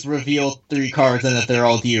was just reveal 3 cards and if they're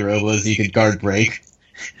all D-Robos, you could guard break.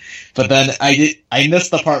 But then I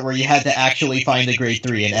missed the part where you had to actually find a grade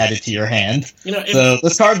 3 and add it to your hand. So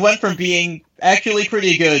this card went from being actually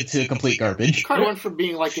pretty good to complete garbage. Card went from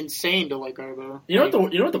being, like, insane to, like, Garbo. You know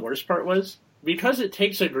what the worst part was? Because it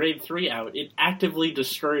takes a grade 3 out, it actively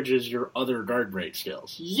discourages your other guard break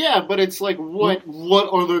skills. Yeah, but it's like, what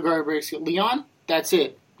other guard breaks? Leon? That's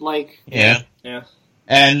it. Like... Yeah. Yeah.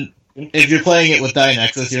 And if you're playing it with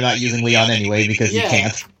Dynexus, you're not using Leon anyway because you Yeah.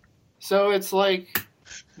 can't. So it's like...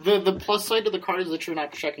 The plus side of the card is that you're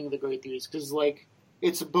not checking the grade 3s, because, like,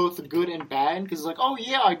 it's both good and bad, because, like, oh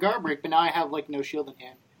yeah, I guard break, but now I have, like, no shield in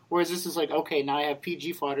hand. Whereas this is like, okay, now I have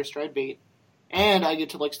PG fodder, stride bait, and I get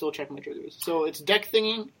to, like, still check my triggers. So it's deck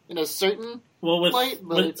thinging in a certain Well, light,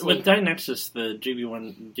 but it's with like... Dynexus, the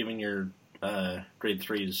GB1 giving your grade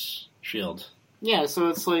 3's shield. Yeah, so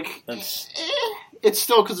it's like... That's It's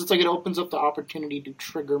still, because it's like it opens up the opportunity to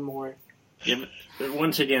trigger more. yeah, but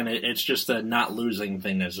once again, it's just a not losing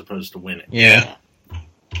thing as opposed to winning. Yeah.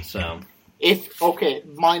 So Okay,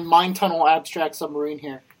 Mind Tunnel Abstract Submarine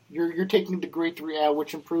here. You're taking the grade 3 out,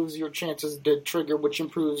 which improves your chances to trigger, which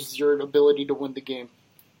improves your ability to win the game.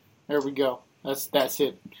 There we go. That's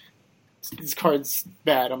it. This card's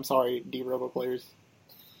bad. I'm sorry, D-Robo players.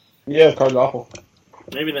 Yeah, the card's awful.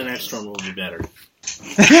 maybe the next one will be better.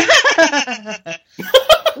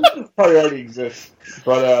 This probably already exists,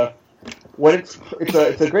 but when it's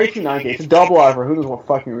a grade 2 9K, it's a double R for who knows what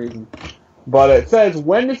fucking reason. But it says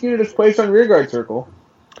when this unit is placed on rearguard circle,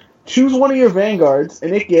 choose one of your vanguards,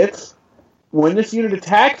 and it gets when this unit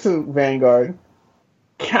attacks a vanguard,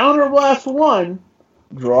 counterblast 1,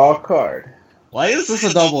 draw a card. Why is this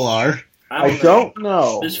a double R? I don't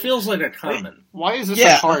know. This feels like a common. Why is this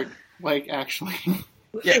Yeah. a card? Like, actually.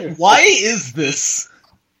 Yeah, why is this?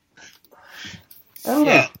 I don't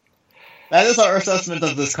know. Yeah. That is our assessment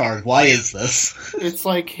of this card. Why is this? It's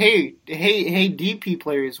like, hey, DP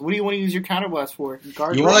players, what do you want to use your counterblast for?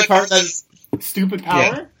 Guard You want a break? card that's... Stupid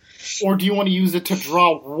power? Or do you want to use it to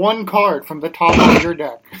draw one card from the top of your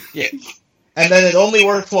deck? Yeah. And then it only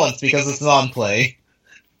works once because it's non-play.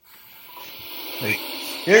 Like,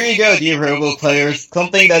 here you go, dear Robo players.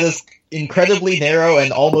 Something that is incredibly narrow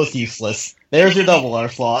and almost useless. There's your double R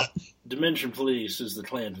slot. Dimension Police is the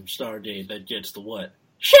clan from Stargate that gets the what?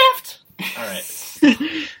 Shift!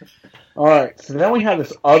 Alright. Alright, so then we have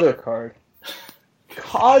this other card.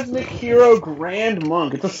 Cosmic Hero Grand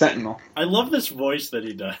Monk. It's a Sentinel. I love this voice that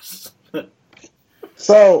he does.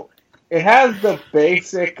 So, it has the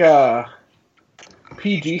basic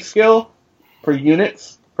PG skill for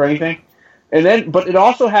units, for anything. And then, but it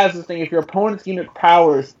also has this thing, if your opponent's unit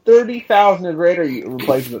powers 30,000 or greater, it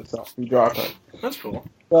replaces itself. You draw a card. That's cool.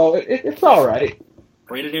 So, it's alright.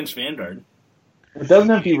 Great against Vanguard. It doesn't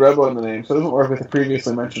have D-Robo in the name, so it doesn't work with the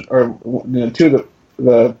previously mentioned, or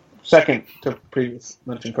the second to previous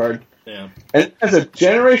mentioned card. Yeah. And it has a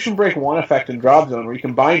Generation Break 1 effect in Drop Zone where you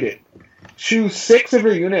can bind it. Choose 6 of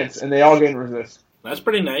your units, and they all gain resist. That's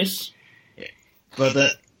pretty nice. But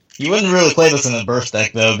you wouldn't really play this in a burst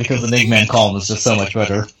deck, though, because the Nigman Calm is just so much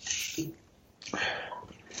better.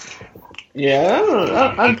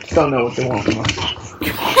 Yeah, I just don't know what they want from us.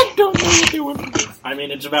 I don't know what they want from us. I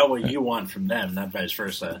mean, it's about what you want from them, not vice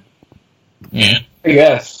versa. Yeah. I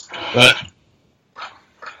guess. But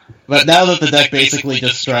now that the deck basically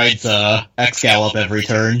just strides X-Gallop every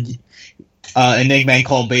turn, Enigman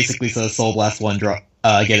Calm basically says Soul Blast 1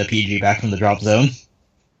 get a PG back from the drop zone.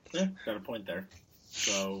 Yeah, got a point there.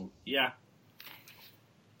 So, yeah.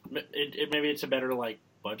 Maybe it's a better,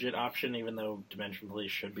 budget option, even though Dimension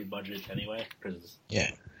Police should be budget anyway. Cause...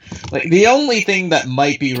 Yeah. The only thing that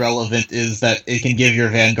might be relevant is that it can give your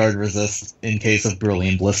Vanguard resist in case of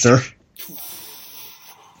Brilliant Blister.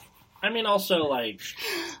 I mean, also,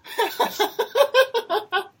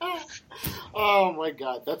 Oh my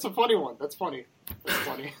god, that's a funny one. That's funny. That's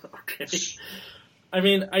funny. Okay. I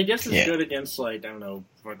mean, I guess it's good against, I don't know,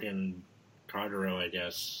 fucking Kagero, I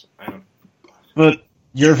guess. But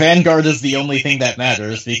your Vanguard is the only thing that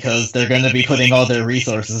matters, because they're going to be putting all their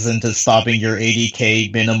resources into stopping your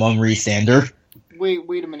 80k minimum restander.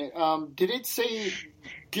 Wait a minute. Did it say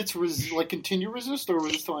gets continue resist, or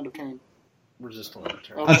resist till end of turn? Resist till end of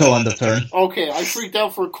turn. Okay. Until end of turn. Okay, I freaked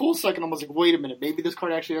out for a cool second. I was like, wait a minute, maybe this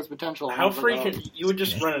card actually has potential. How freaking... You would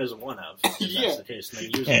just run it as a one-of, if Yeah. that's the case, and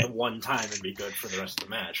then use it the one time and be good for the rest of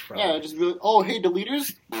the match. Probably. Yeah, just be like, oh, hey,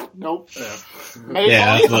 deleters? Nope. Yeah.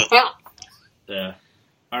 Yeah, Yeah.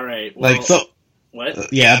 Alright, well...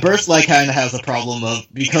 What? Yeah, Burst kind of has a problem of,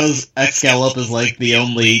 because X-Gallop is the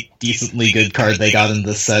only decently good card they got in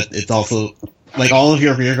this set, it's also, all of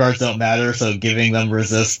your rear guards don't matter, so giving them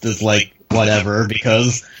resist is whatever,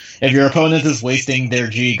 because if your opponent is wasting their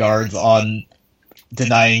G guards on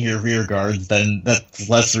denying your rear guards, then that's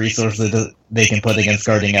less resources they can put against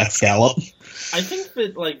guarding X-Gallop. I think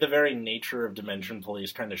that, the very nature of Dimension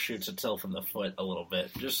Police kind of shoots itself in the foot a little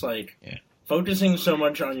bit. Just, focusing so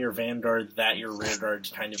much on your Vanguard that your rear guards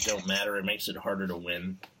kind of don't matter, it makes it harder to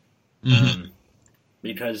win. Mm-hmm.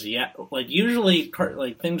 Because, usually,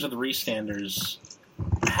 things with restanders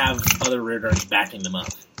have other rear guards backing them up.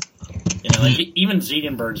 Even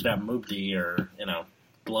Ziegenberg's got Mupti or,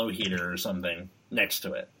 Glow Heater or something next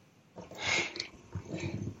to it.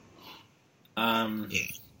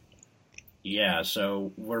 Yeah,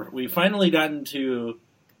 so we've finally gotten to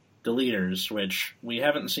Deleters, which we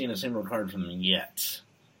haven't seen a single card from them yet.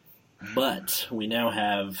 But we now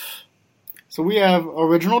have... So we have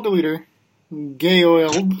Original Deleter, Gay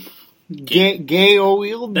Oiled, Gay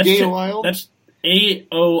Oiled, Gay Oiled. That's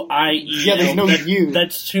A-O-I-E. Yeah, there's no U.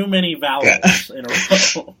 That's too many vowels in a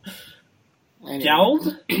row. Anyway.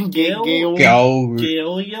 Gald? Gale? Gale.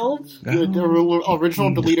 The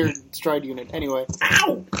original Deleter stride unit. Anyway.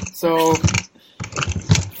 Ow! So,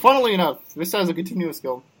 funnily enough, this has a continuous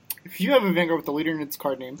skill. If you have a Vanguard with Deleter in its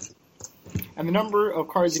card name, and the number of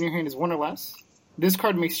cards in your hand is 1 or less, this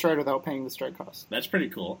card makes stride without paying the stride cost. That's pretty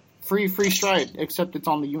cool. Free stride, except it's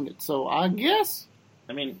on the unit. So, I guess...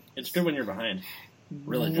 I mean, it's good when you're behind.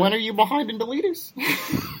 Really good. When are you behind in Deleters?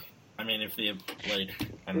 I mean, if they,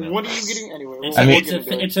 I don't know. What are you getting anyway?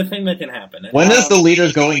 It's a thing that can happen. When is the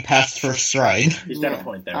leader going past first stride? He's got a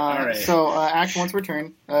point there. Alright. So, act once per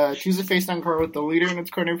turn. Choose a face-down card with the leader in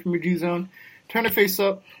its card name from your G-Zone. Turn it face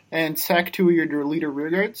up, and sack 2 of your leader rear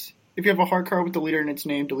guards. If you have a hard card with the leader in its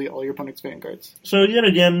name, delete all your opponent's vanguards. So, yet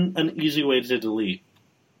again, an easy way to delete.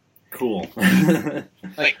 Cool.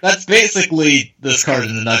 That's basically this card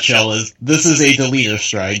in a nutshell. This is a deleter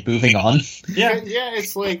stride. Moving on. Yeah,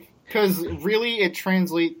 it's because really it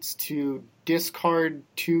translates to discard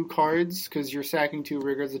 2 cards because you're sacking 2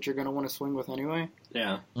 rear guards that you're going to want to swing with anyway.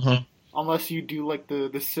 Yeah. Uh-huh. unless you do like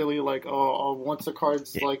the silly like once the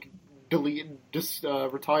card's like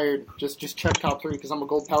retired, just check top 3 because I'm a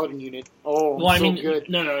gold paladin unit. Oh, Well, I so mean, good.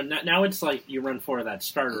 no. Now it's like you run 4 of that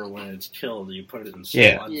starter when it's killed. You put it in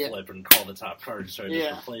Yeah. unflip and call the top card, so it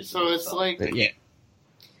just replaces So it's itself. like But yeah.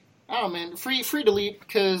 I don't know, man. Free delete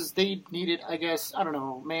because they need it. I guess I don't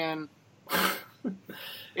know, man.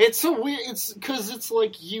 It's so weird. It's because it's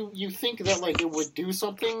like you think that like it would do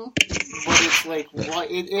something, but it's like what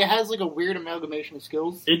it has like a weird amalgamation of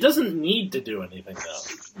skills. It doesn't need to do anything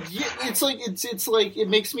though. Yeah, it's like it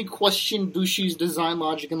makes me question Bushi's design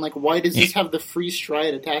logic and like why does this have the free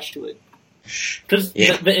stride attached to it? Because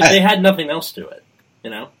Yeah. they had nothing else to it,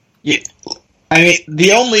 you know? Yeah. I mean,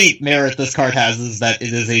 the only merit this card has is that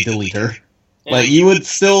it is a deleter. Yeah. Like, you would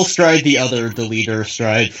still stride the other deleter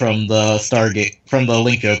stride from the Stargate, from the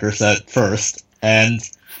Link Joker set first, and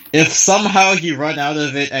if somehow you run out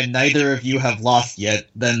of it and neither of you have lost yet,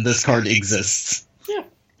 then this card exists.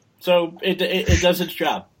 So it does its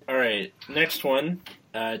job. Alright, next one.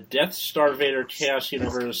 Death Star Vader Chaos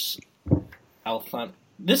Universe Althon.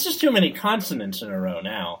 This is too many consonants in a row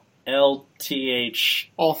now. LTH.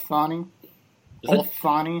 Althani. Is it?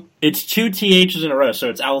 Althani. It's 2 THs in a row, so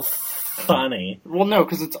it's Althani. Well, no,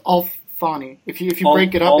 because it's Althani. If you Al-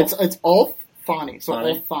 break it up, Al- it's Althani. So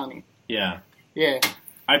Thani? Althani. Yeah. Yeah.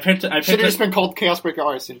 I picked Should have just been called Chaos Breaker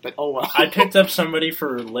Arson, but oh well. I picked up somebody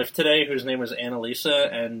for Lyft today whose name was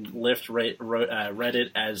Annalisa, and Lyft read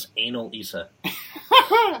it as Anal Isa.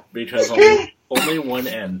 Because only one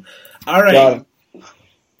N. Got Alright. him.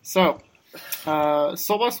 So,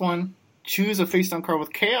 Soul Blast 1, choose a face-down card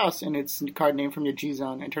with Chaos in its card name from your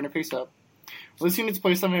G-Zone and turn it face up. This unit's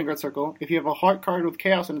placed on the Vanguard Circle. If you have a heart card with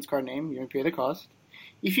Chaos in its card name, you're going to pay the cost.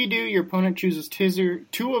 If you do, your opponent chooses 2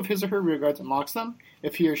 of his or her rear guards and locks them.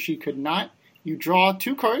 If he or she could not, you draw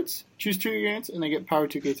 2 cards, choose 2 units, and they get power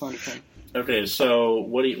 2 gates on your turn. Okay, so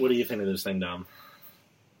what do you think of this thing, Dom?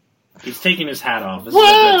 He's taking his hat off. This is a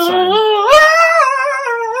good sign.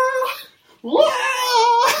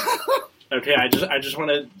 Okay, I just want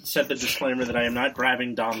to set the disclaimer that I am not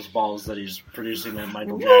grabbing Dom's balls that he's producing that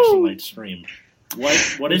Michael Jackson like stream.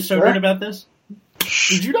 What is so good about this?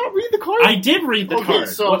 Did you not read the card? I did read the Okay,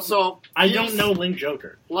 card. so I don't know Link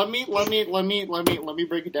Joker. Let me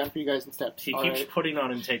break it down for you guys in steps. He all keeps right? putting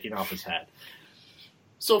on and taking off his hat.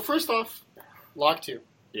 So first off, lock 2.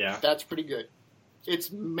 Yeah, That's pretty good.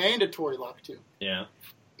 It's mandatory lock 2. yeah.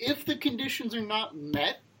 If the conditions are not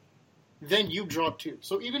met, then you draw 2.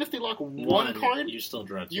 So even if they lock one card, you still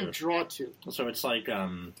draw 2. you draw 2. So it's like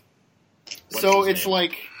what's So his it's name?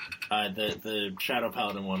 like the Shadow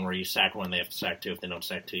Paladin one where you sack 1, they have to sack 2. If they don't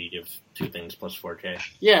sack 2, you give 2 things plus 4K.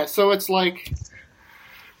 yeah. So it's like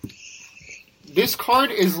this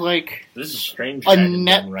card is like This is strange. a Dragon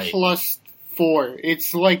net done right. plus 4.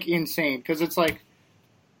 It's like insane because it's like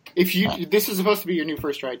if you this is supposed to be your new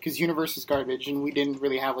first stride because Universe is garbage and we didn't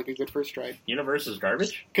really have like a good first stride Universe is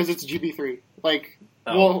garbage. because it's GB3. Like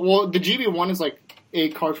Oh. well the GB1 is like a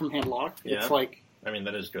card from hand lock. Yeah. It's like I mean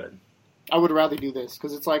that is good. I would rather do this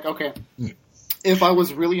because it's like okay, if I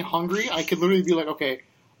was really hungry, I could literally be like okay,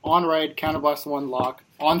 on ride counterblast 1 lock,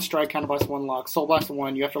 on strike counterblast 1 lock, soul blast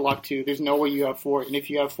 1. You have to lock 2. There's no way you have 4, and if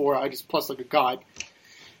you have 4, I just plus like a god.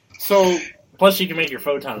 So Plus you can make your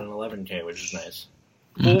photon an 11K, which is nice.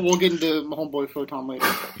 we'll get into homeboy photon later.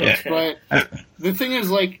 Yeah. But the thing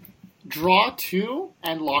is like draw 2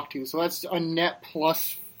 and lock 2, so that's a net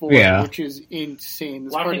plus 4, Yeah. which is insane.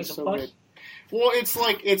 This card Locking's is a so plus? good. Well, it's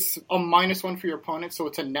like it's a -1 for your opponent, so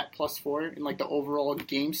it's a net plus 4 in like the overall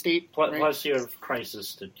game state. Plus, right? plus you have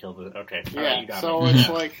Crisis to kill the... Okay, Yeah, alright, you got so me. it's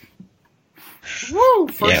like woo.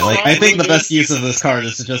 First Yeah, like, strike, I think the really best use of this card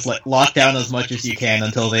is to just, like, lock down as much as you can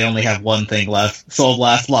until they only have one thing left. Soul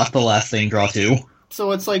Blast, lock the last thing, draw 2.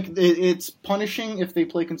 So it's like it's punishing if they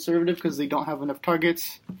play conservative because they don't have enough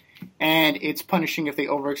targets, and it's punishing if they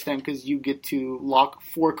overextend because you get to lock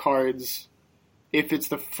 4 cards if it's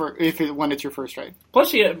when it's your first strike.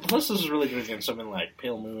 Plus this is really good against something like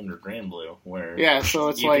Pale Moon or Grand Blue, where Yeah, so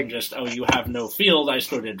it's you like can just, you have no field, I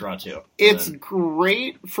still did draw 2. it's And then-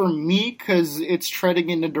 great for me because it's treading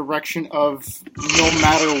in the direction of no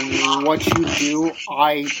matter what you do,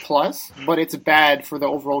 I plus, but it's bad for the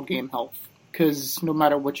overall game health because no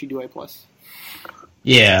matter what you do, I plus.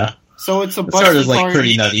 Yeah. So it's a This card busted is, like, card.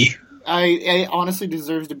 pretty nutty. I honestly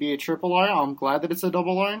deserves to be a triple R. I'm glad that it's a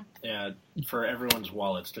double R. Yeah, for everyone's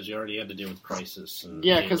wallets, because you already had to deal with Crisis. And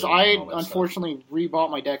Yeah, because Halo I and all that unfortunately rebought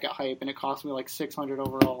my deck at Hype, and it cost me like 600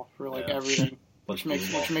 overall for like Yeah. everything, stuff. which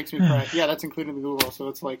Let's makes Google. me cry. Yeah, that's including the Google, so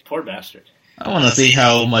it's like Poor bastard. I want to see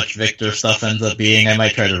how much Victor stuff ends up being. I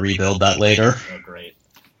might try to rebuild that later. Oh, great.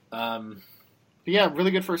 But yeah,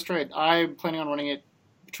 really good first trade. I'm planning on running it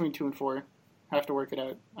between 2 and 4. Have to work it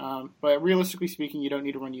out. But realistically speaking, you don't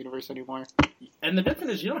need to run Universe anymore. And the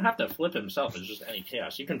difference is you don't have to flip himself. It's just any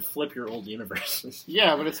chaos. You can flip your old universes.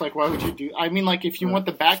 Yeah, but it's like, why would you do... I mean, like, if you want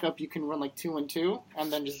the backup, you can run, like, 2 and 2,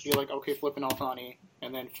 and then just be like, okay, flip an Althani,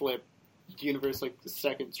 and then flip Universe, like, the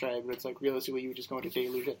second stride. But it's like, realistically, you would just go into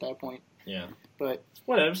Deluge at that point. Yeah. But...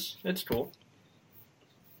 Whatevs. It's cool.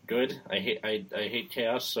 Good. I hate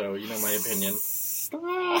chaos, so you know my opinion.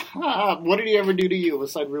 Stop. What did he ever do to you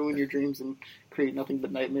besides ruin your dreams and create nothing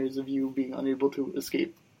but nightmares of you being unable to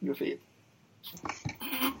escape your fate?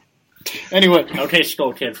 Anyway. Okay,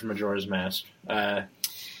 Skull Kid from Majora's Mask.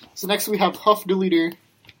 So next we have Huff Deleter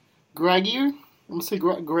Gragier. I'm going to say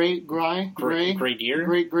Grey Gear.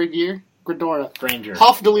 Gradora. Granger.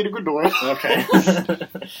 Huff Deleter Gradora.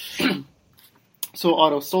 Okay. So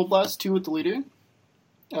auto Soul Blast 2 with Deleter.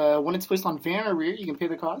 When it's placed on Van or Rear, you can pay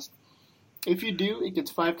the cost. If you do, it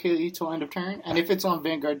gets 5k till end of turn, and if it's on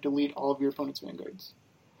Vanguard, delete all of your opponent's Vanguards.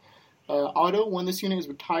 Auto, when this unit is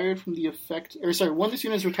retired from the effect, when this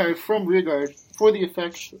unit is retired from Rearguard for the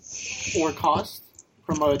effect or cost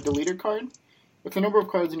from a deleter card, if the number of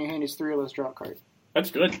cards in your hand is 3 or less, draw a card. That's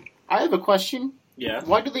good. I have a question. Yeah.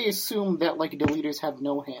 Why do they assume that, like, deleters have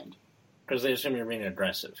no hand? Because they assume you're being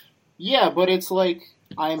aggressive. Yeah, but it's like,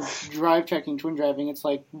 I'm drive checking, twin driving. It's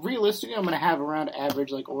like, realistically, I'm going to have around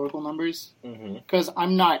average, like, Oracle numbers. Because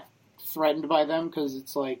I'm not threatened by them, because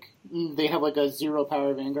it's like, they have, like, a 0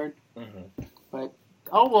 power Vanguard. But,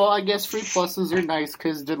 oh well, I guess free pluses are nice,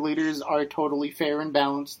 because the leaders are totally fair and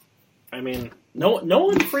balanced. I mean, no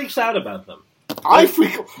one freaks out about them. I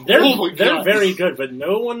freak out. They're very good, but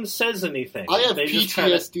no one says anything. I have they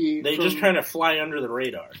PTSD. They just kind of fly under the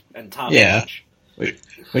radar and top Yeah. a bunch.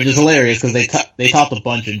 Which is hilarious because they topped a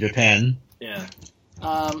bunch in Japan. Yeah.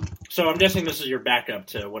 So I'm guessing this is your backup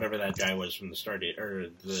to whatever that guy was from the Stardate or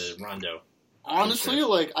the Rondo. Honestly,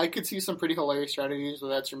 like, I could see some pretty hilarious strategies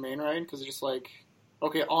where that's your main ride, because it's just like,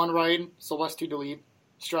 okay, on ride, Celeste 2 delete,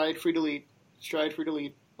 stride free delete, stride free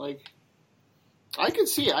delete. Like, I could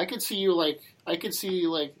see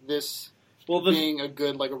this being a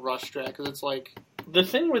good, like, a rush strat, because it's like... The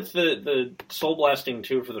thing with the Soul Blasting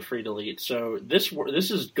 2 for the free delete, so this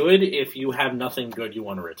is good if you have nothing good you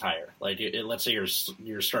want to retire. Like, let's say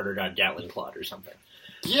your starter got Gatling Clawed or something.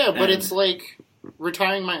 Yeah, but it's like,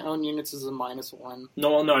 retiring my own units is a -1.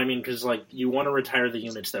 No, I mean, because, like, you want to retire the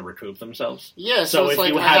units that recoup themselves. Yeah, so it's if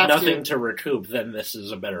like, you have nothing to recoup, then this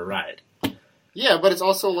is a better ride. Yeah, but it's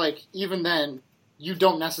also, like, even then, you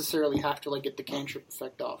don't necessarily have to, like, get the cantrip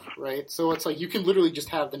effect off, right? So it's like, you can literally just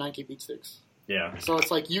have the 9k beat sticks. Yeah. So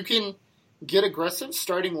it's like, you can get aggressive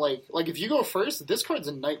starting, like, if you go first, this card's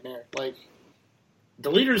a nightmare. Like,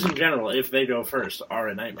 deleters in general, if they go first, are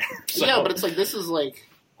a nightmare. So. Yeah, but it's like, this is like,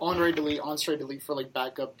 on-ride delete, on-stride delete for, like,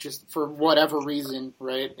 backup, just for whatever reason,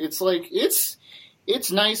 right? It's like, it's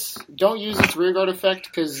nice. Don't use its rearguard effect,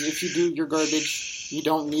 because if you do your garbage, you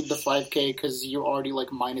don't need the 5k, because you're already,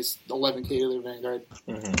 like, minus 11k to their Vanguard.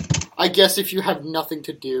 I guess if you have nothing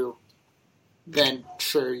to do, then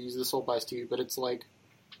sure, use the Soul Blast 2, but it's like...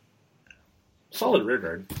 Solid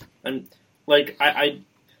rearguard. And, like,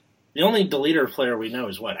 the only deleter player we know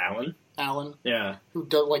is what, Alan? Alan? Yeah. Who,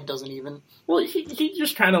 doesn't even... Well, he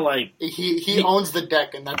just kind of, like... He owns the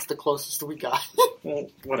deck, and that's the closest we got. Well,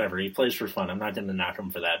 whatever. He plays for fun. I'm not going to knock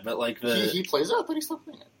him for that. But, like, He plays it? I thought he stopped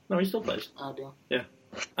playing it. No, he still plays. Oh, damn.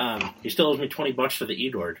 Yeah. He still owes me $20 for the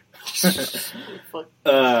Edward. Fuck.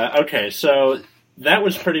 Okay, so that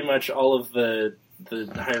was pretty much all of the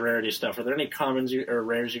high rarity stuff. Are there any commons or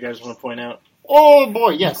rares you guys want to point out? Oh,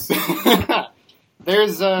 boy, yes.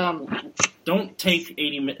 There's, Don't take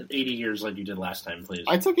 80 years like you did last time, please.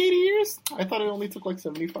 I took 80 years? I thought it only took like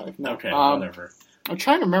 75. No. Okay, whatever. I'm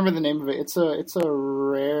trying to remember the name of it. It's a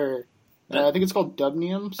rare... I think it's called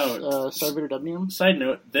Dubnium. Starvader Dubnium. Side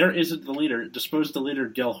note, there is a deleter, disposed deleter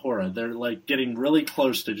Gelhora. They're like getting really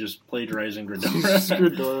close to just plagiarizing Gradora.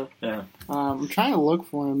 Gradora. Yeah. I'm trying to look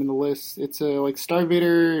for him in the list. It's a like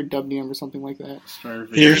Starvader Dubnium or something like that.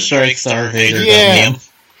 Fear Strike Starvader Dubnium.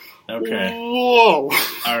 Okay. Whoa!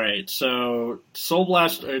 Alright, so Soul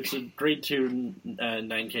Blast, it's a grade 2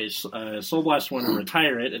 9K. Soul Blast 1 to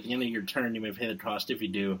retire it. At the end of your turn, you may pay the cost. If you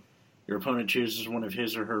do, your opponent chooses one of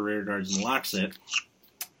his or her rear guards and locks it.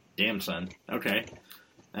 Damn, son. Okay.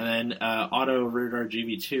 And then auto rear guard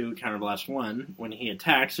GV2, counterblast 1. When he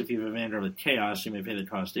attacks, if you have a Vanguard with Chaos, you may pay the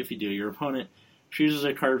cost. If you do, your opponent chooses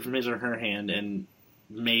a card from his or her hand and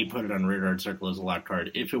may put it on rear guard circle as a lock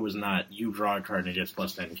card. If it was not, you draw a card and it gets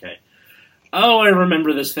plus 10k. Oh, I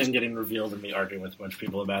remember this thing getting revealed and me arguing with a bunch of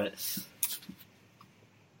people about it.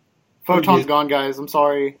 Photon's gone, guys. I'm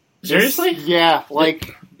sorry. Seriously? Yeah,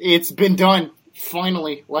 like, it's been done.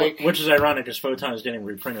 Finally. Like, Which is ironic, because Photon's getting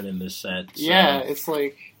reprinted in this set. So. yeah, it's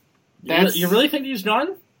like... You really think he's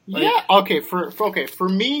gone? Like, yeah, okay, for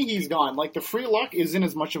me, he's gone. Like, the free luck isn't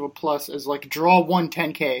as much of a plus as, like, draw 1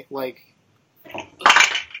 10K. Like,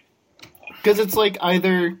 because it's, like,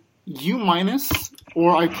 either U minus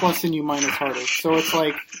or I plus and U minus harder. So it's,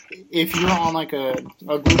 like, if you're on, like, a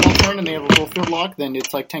glue ball turn and they have a full field lock, then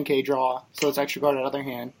it's, like, 10K draw. So it's extra guard out of their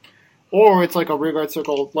hand. Or it's, like, a rear guard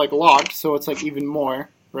circle, like, locked, so it's, like, even more,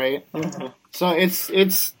 right? So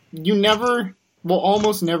it's you never... We'll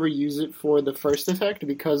almost never use it for the first effect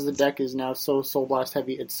because the deck is now so Soul Blast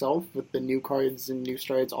heavy itself with the new cards and new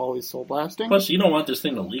strides always Soul Blasting. Plus, you don't want this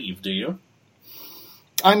thing to leave, do you?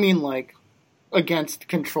 I mean, like, against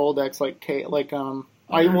control decks like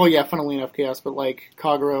funnily enough, Chaos, but like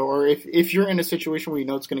Kagero, or if you're in a situation where you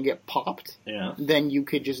know it's going to get popped, then you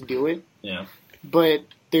could just do it. Yeah. But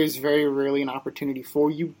there's very rarely an opportunity for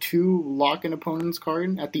you to lock an opponent's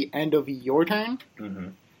card at the end of your turn. Mm-hmm.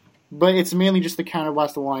 But it's mainly just the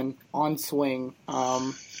counterblast one on swing,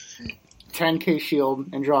 10k shield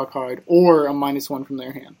and draw a card, or a -1 from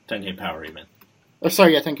their hand. 10k power even. Oh,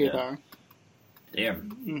 sorry, 10k power.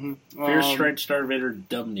 Damn. Mm-hmm. Fierce Strike Starvator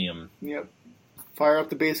Dubnium. Yep. Fire up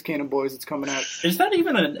the base cannon, boys. It's coming out. Is that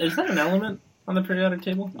an element on the periodic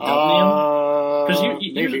table? Dubnium? Because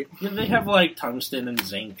maybe. They have like tungsten and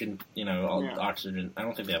zinc and oxygen. I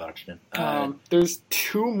don't think they have oxygen. There's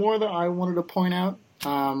 2 more that I wanted to point out.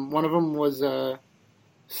 One of them was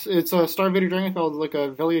it's a Starvator Dragon called like a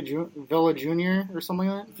Vela Junior or something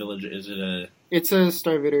like that. Village? Is it a? It's a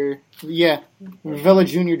Starvator. Yeah, Vela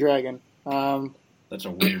Junior Dragon. That's a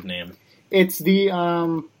weird name. It's the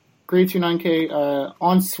grade 2 9k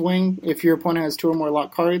on swing. If your opponent has 2 or more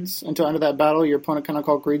locked cards until end of that battle, your opponent cannot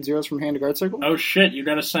call grade 0s from hand to guard circle. Oh shit! You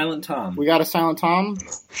got a Silent Tom. We got a Silent Tom.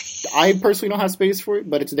 I personally don't have space for it,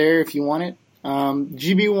 but it's there if you want it.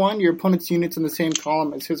 GB1, your opponent's units in the same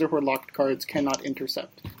column as his or her locked cards cannot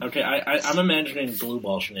intercept. Okay, I'm imagining glue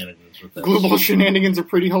ball shenanigans with this. Glue ball shenanigans are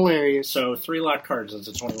pretty hilarious. So 3 locked cards, it's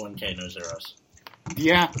a 21k, no zeros.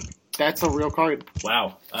 Yeah, that's a real card.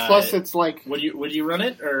 Wow. Plus, it's like... Would you run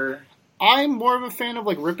it, or...? I'm more of a fan of,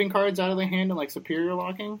 like, ripping cards out of the hand and, like, superior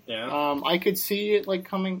locking. Yeah. I could see it, like,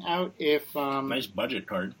 coming out if... nice budget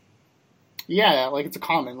card. Yeah, like, it's a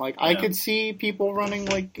common. Like, I could see people running,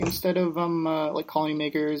 like, instead of, like, Colony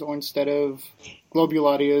Makers or instead of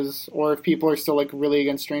Globulatias, or if people are still, like, really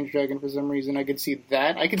against Strange Dragon for some reason, I could see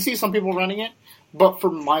that. I could see some people running it, but for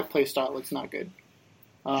my playstyle, it's not good.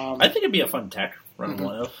 I think it'd be a fun tech running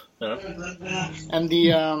one of. Yeah. And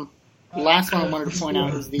the last one I wanted to point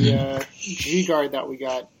out is the G-Guard that we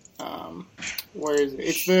got. Where is it?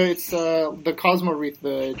 It's the Cosmo Wreath,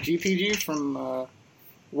 the GPG from...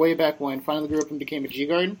 way back when, finally grew up and became a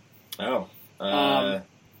G-Guard. Oh.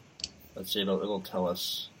 Let's see, it'll tell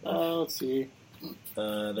us. Let's see.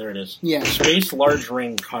 There it is. Yeah. Space Large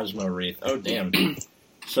Ring Cosmo Wreath. Oh, damn.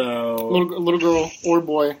 So... Little girl or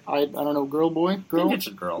boy. I don't know, girl, boy? Girl? I think it's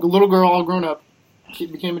a girl. The little girl, all grown up. She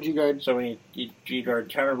became a G-Guard. So when you G-Guard,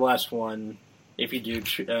 Counterblast 1. If you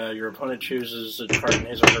do, your opponent chooses a card in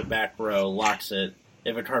his or her back row, locks it.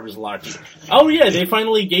 If a card is locked. Oh yeah, they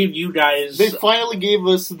finally gave you guys... They finally gave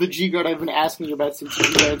us the G-Guard I've been asking you about since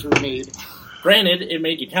G-Guards were made. Granted, it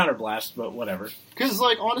made you counterblast, but whatever. Because,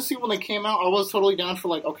 like, honestly, when they came out, I was totally down for,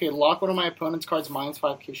 like, okay, lock one of my opponent's cards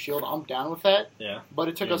 -5k shield. I'm down with that. Yeah. But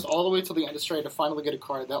it took us all the way till the end of straight to finally get a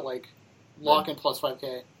card that, like, lock in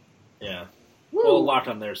 +5k. Yeah. Woo. Well, locked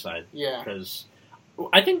on their side. Yeah. Because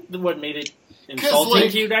I think what made it insulting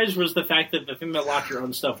to you guys was the fact that the thing that locked your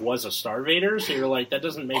own stuff was a Starvator, so you're like, that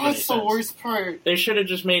doesn't make any sense. That's the worst part. They should have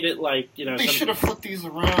just made it like, They should have flipped these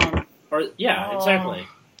around. Or, yeah, exactly.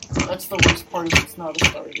 That's the worst part is it's not a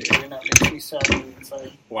Starvator, and that makes me sad on the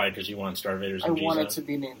inside. Why? Because you want Starvators I in want it G-Zone? to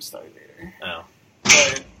be named Starvator. Oh.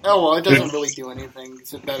 But, well, it doesn't really do anything.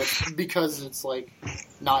 Because it's, like,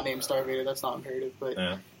 not named Starvator, that's not imperative, but...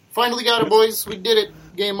 Yeah. Finally got it, boys. We did it.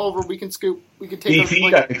 Game over. We can scoop. We can take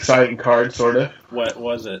DT got an exciting card, sort of. What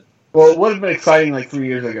was it? Well, it would have been exciting like 3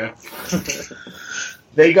 years ago.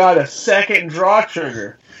 They got a second draw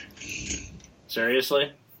trigger.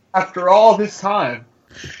 Seriously? After all this time.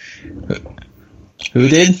 Who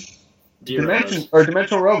did? Dimensional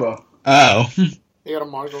Robo. Oh. They got a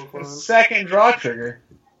Margot clone. A second draw trigger.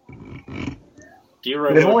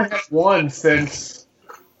 D-Robo. They've only had one since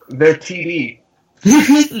their TD.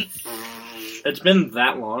 It's been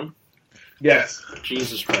that long? Yes.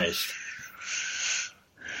 Jesus Christ.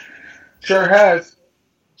 Sure has.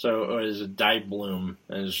 So it is a Dyke Bloom,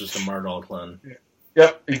 and it's just a Mardal clone.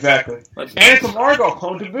 Yep, exactly. That's And it's a Margot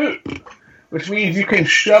clone to boot. which means you can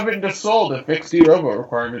shove it into Soul to fix the robo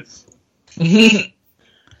requirements.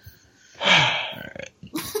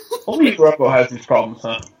 Only robo has these problems,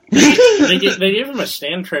 huh? They gave him a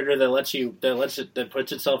stand trigger that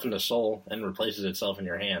puts itself into Soul and replaces itself in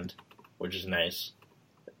your hand, which is nice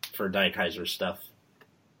for Daikaiser stuff.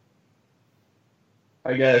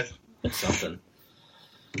 I guess. It's something.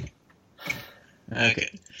 Okay.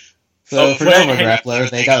 So for Nova Grappler,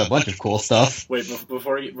 they got a bunch of cool stuff. Wait,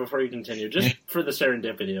 before you continue, just for the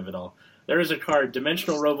serendipity of it all, there is a card,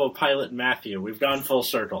 Dimensional Robo Pilot Matthew. We've gone full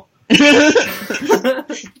circle. He's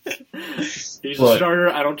a starter.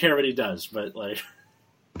 I don't care what he does, but like.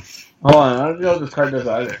 Hold on, I don't know what this card does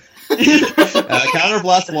either.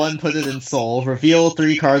 Counterblast 1, put it in Soul. Reveal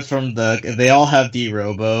 3 cards from the. If they all have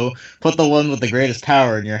D-Robo, put the one with the greatest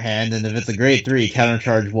power in your hand, and if it's a grade 3,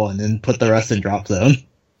 countercharge 1, and put the rest in drop zone.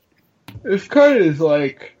 This card is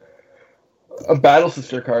like a Battle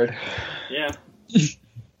Sister card. Yeah.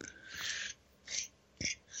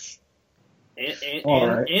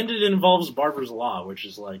 And it involves Barber's Law, which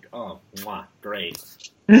is like, oh, mwah, great.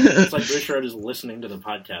 It's like Bushiroad is listening to the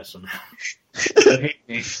podcast somehow.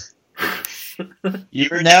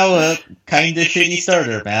 You're now a kind of shitty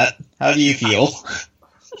starter, Matt. How do you feel?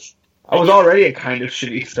 I was already a kind of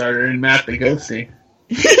shitty starter in Matt the Ghosty.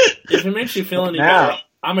 If it makes you feel any better,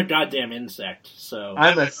 I'm a goddamn insect, so...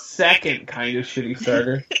 I'm a second kind of shitty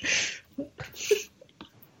starter.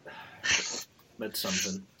 That's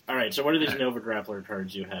something. Alright, so what are these Nova Grappler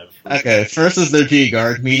cards you have? Okay, first is their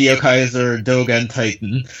G-Guard, Meteor Kaiser, Dogen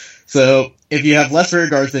Titan. So, if you have less rear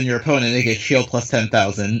guards than your opponent, it gets shield plus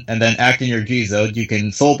 10,000, and then act in your G-Zone. You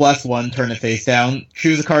can Soul Blast 1, turn it face down,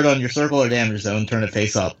 choose a card on your circle or damage zone, turn it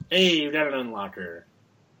face up. Hey, you got an unlocker.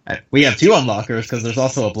 We have 2 unlockers, because there's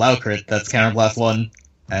also a Blau crit that's Counterblast 1,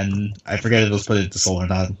 and I forget if it was put into Soul or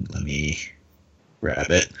not. Let me grab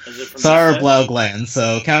it. Sar Blau Gland.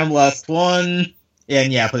 So, Counterblast 1...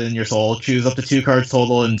 And yeah, put it in your Soul. Choose up to 2 cards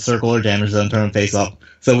total in circle or damage zone, turn them face up.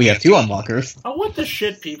 So we have 2 unlockers. Oh, what the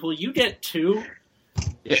shit, people? You get 2?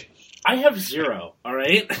 Yeah. I have 0,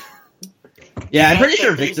 alright? Yeah, I'm pretty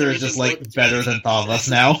sure Victor is just, like, better than Thavas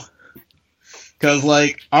now. Because,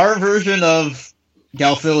 like, our version of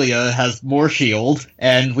Galphilia has more shield,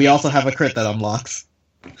 and we also have a crit that unlocks.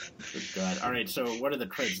 Good God. Alright, so what are the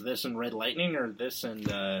crits? This and Red Lightning, or this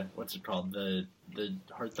and, what's it called? The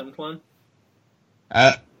Heart Thumb clone?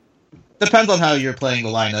 Depends on how you're playing the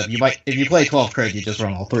lineup. You might, if you play 12 crit, you just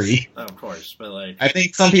run all 3. Oh, of course, but like... I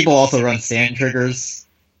think some people also run stand triggers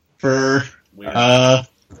for,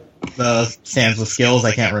 the stands with skills.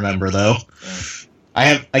 I can't remember, though.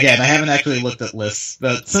 Yeah. I haven't actually looked at lists,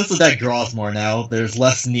 but since the deck draws more now, there's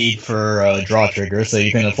less need for, draw triggers, so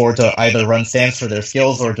you can afford to either run stands for their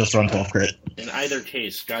skills or just run 12 crit. In either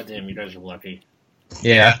case, goddamn, you guys are lucky.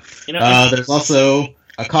 Yeah. You know, there's also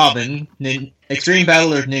a Coven, Extreme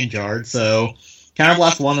Battler Ninjard, so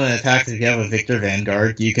Counterblast 1 when it attacks if you have a Victor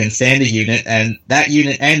Vanguard. You can stand a unit, and that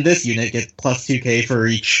unit and this unit get plus 2k for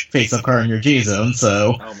each face-up card in your G-Zone,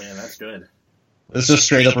 so... Oh man, that's good. This just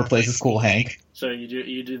straight up replaces Cool Hank. So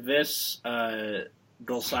you do this,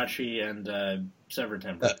 Golsachi and Sever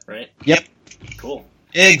Temper, right? Yep. Cool.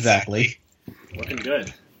 Exactly. Looking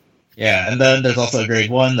good. Yeah, and then there's also a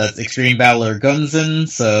grade 1 that's Extreme Battler Gunzen,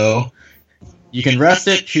 so... You can rest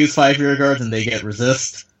it, choose 5 rear guards, and they get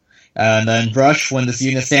resist. And then Rush, when this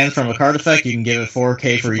unit stands from a card effect, you can give it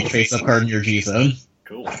 4k for each face-up card in your G-Zone.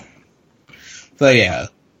 Cool. So yeah,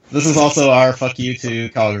 this is also our fuck you to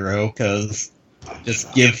Kagero, because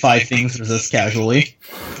just give 5 things resist casually.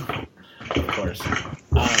 Of course.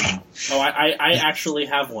 I actually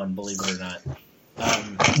have one, believe it or not.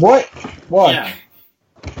 What? Yeah.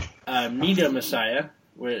 Mida Messiah.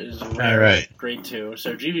 Is a rare grade 2.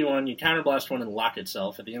 So GV1, you counterblast 1 and lock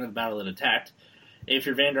itself. At the end of the battle, it attacked. If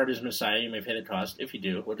your Vanguard is Messiah, you may pay the cost. If you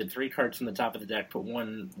do, look at 3 cards from the top of the deck, put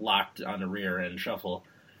 1 locked on the rear, and shuffle.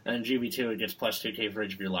 And then GV2, it gets plus 2k for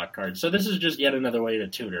each of your locked cards. So this is just yet another way to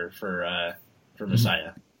tutor for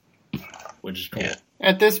Messiah, which is cool. Yeah.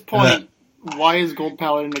 At this point, why is Gold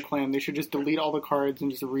Paladin a clan? They should just delete all the cards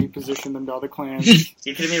and just reposition them to other clans.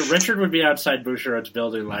 You kidding me? Richard would be outside Bushiroad's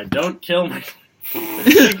building line. Don't kill my...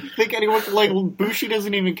 think anyone like Bushi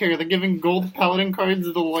doesn't even care. They're giving Gold Paladin cards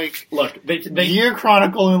to the look. They Year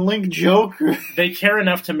Chronicle and Link Joker. They care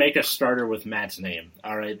enough to make a starter with Matt's name.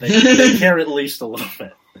 All right, they care at least a little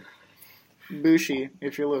bit. Bushi,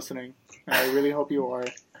 if you're listening, I really hope you are.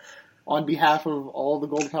 On behalf of all the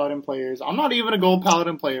Gold Paladin players, I'm not even a Gold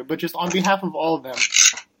Paladin player, but just on behalf of all of them,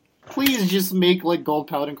 please just make like Gold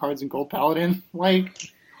Paladin cards and Gold Paladin.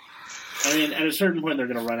 Like. I mean, at a certain point, they're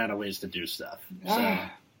going to run out of ways to do stuff. So.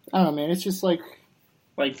 I don't know, man. It's just like...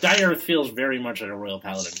 like Die Earth feels very much like a Royal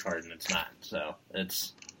Paladin card, and it's not. So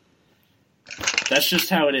that's just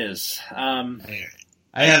how it is.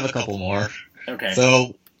 I have a couple more. Okay.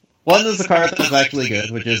 So, one is a card that's actually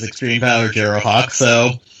good, which is Extreme Power Gyrohawk.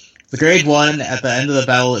 So, the grade 1, at the end of the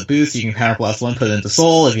battle it boosts, you can counterblast 1, put it into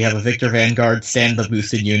Soul. If you have a Victor Vanguard, stand the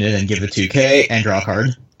boosted unit and give it 2k, and draw a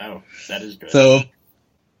card. Oh, that is good. So,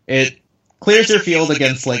 it clears your field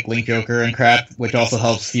against, like, Link Joker and crap, which also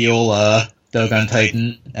helps fuel, Dogon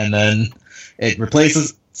Titan, and then it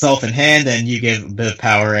replaces itself in hand, and you give a bit of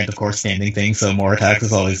power, and of course standing things, so more attacks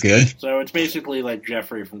is always good. So it's basically like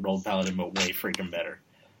Jeffrey from Gold Paladin, but way freaking better.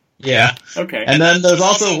 Yeah. Okay. And then there's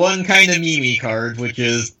also one kind of Mimi card, which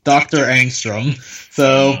is Dr. Angstrom.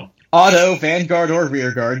 So, auto, Vanguard, or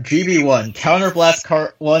Rearguard, GB1, counterblast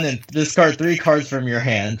card 1 and discard 3 cards from your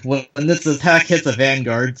hand. When this attack hits a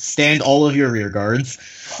Vanguard, stand all of your Rearguards.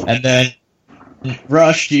 And then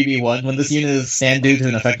Rush, GB1, when this unit is stand due to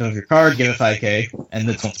an effect of your card, give it 5k, and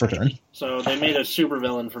it's once per turn. So they made a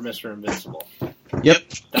supervillain for Mr. Invincible. Yep.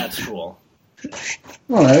 That's cool.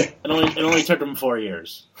 Alright. It only took him 4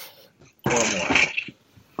 years. Or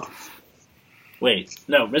more. Wait,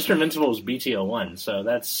 no, Mr. Invincible was BT01, so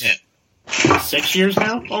that's 6 years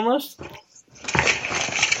now, almost?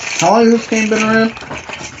 How long has this game been around?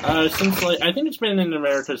 Since, like, I think it's been in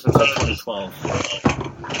America since, like, 2012.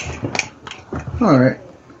 Alright.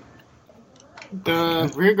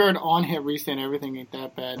 The rearguard on-hit restand, everything ain't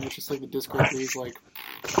that bad, and it's just like the Discord reads like,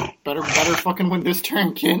 better fucking win this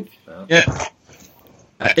turn, kid. Yeah.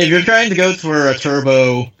 If you're trying to go for a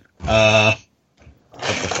turbo,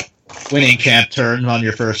 winning champ turn on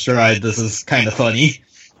your first stride, this is kind of funny.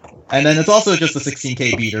 And then it's also just a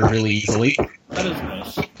 16k beater really easily. That is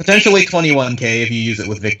nice. Potentially 21k if you use it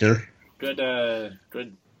with Victor. Good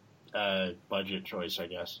budget choice, I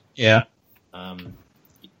guess. Yeah.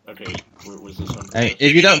 Okay, was this one?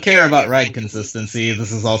 If you don't care about ride consistency,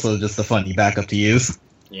 this is also just a funny backup to use.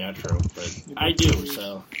 Yeah, true, but I do,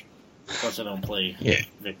 so... Plus I don't play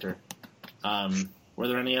Victor. Were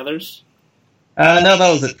there any others? No,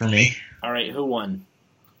 that was it for me. Alright, who won?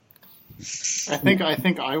 I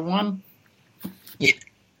think I won.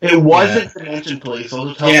 It wasn't Dimension Police, so I'll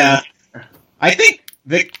just tell Yeah. you. I think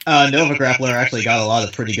Nova Grappler actually got a lot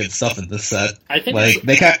of pretty good stuff in this set. I think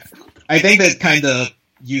Like I think they kind of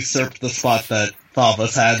usurped the spot that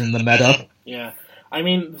Thavas had in the meta. yeah. I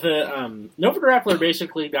mean, the Nova Grappler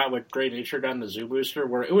basically got what Great Nature got in the Zoo Booster,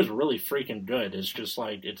 where it was really freaking good. It's just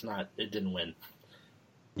like, it didn't win.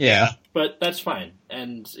 Yeah. But that's fine.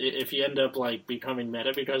 And if you end up, like, becoming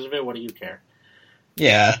meta because of it, what do you care?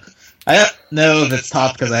 Yeah. I don't know if it's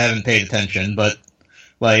top because I haven't paid attention, but,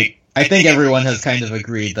 like, I think everyone has kind of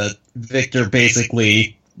agreed that Victor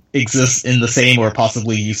basically exists in the same or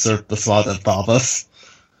possibly usurped the spot of Thavas.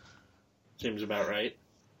 Seems about right.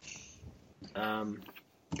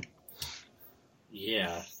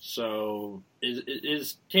 Yeah, so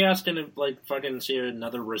is Chaos gonna, like, fucking see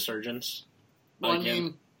another resurgence? Well, I Again?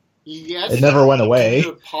 mean, yes. It never went away.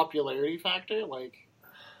 The popularity factor, like,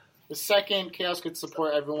 the second Chaos could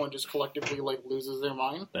support, everyone just collectively, like, loses their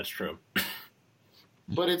mind. That's true.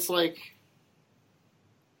 But it's like,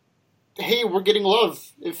 hey, we're getting love.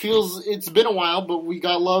 It's been a while, but we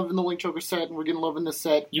got love in the Link Joker set, and we're getting love in this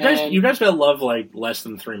set. You guys gotta love, like, less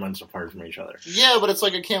than 3 months apart from each other. Yeah, but it's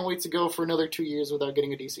like, I can't wait to go for another 2 years without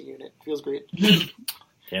getting a decent unit. Feels great.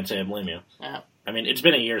 Can't say I blame you. Yeah. I mean, it's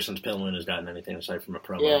been a year since Pale Moon has gotten anything aside from a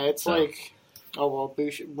promo. Yeah, it's so, like, oh well,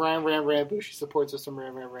 Bushi, Ram, Bushi supports system,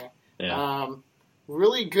 Ram. Yeah.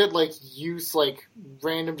 Really good, like,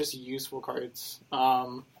 random, just useful cards.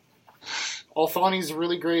 Althani's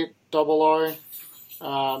really great, double R.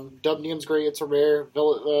 Dubnium's great, it's a rare.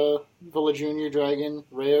 Villa Junior Dragon,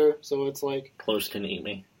 rare, so it's like... Close can eat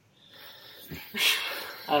me.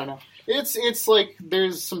 I don't know. It's like,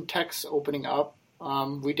 there's some techs opening up.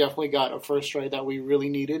 We definitely got a first stride that we really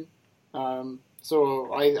needed.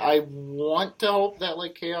 So I want to hope that,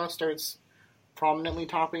 like, Chaos starts prominently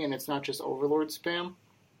topping and it's not just Overlord spam.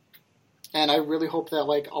 And I really hope that,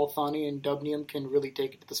 like, Althani and Dubnium can really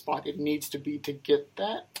take it to the spot it needs to be to get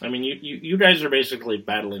that. I mean, you guys are basically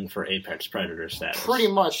battling for Apex Predator status. Pretty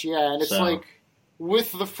much, yeah. And it's So- like,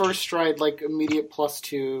 with the first stride, like, immediate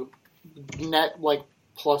 +2, net, like,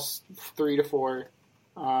 +3 to 4.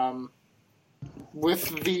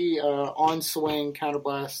 With the on-swing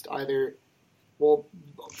counterblast, either, well,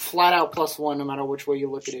 flat out +1 no matter which way you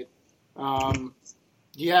look at it.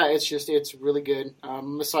 Yeah, it's really good.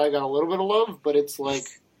 Messiah got a little bit of love, but it's like,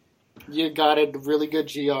 you got a really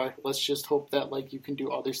good GR. Let's just hope that, like, you can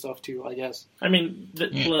do other stuff too, I guess. I mean,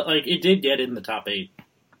 like, it did get in the top 8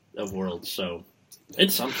 of Worlds, so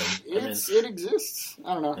It's something. It exists.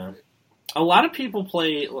 I don't know. Yeah. A lot of people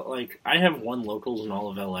play, like, I have one locals in all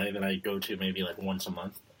of LA that I go to maybe, like, once a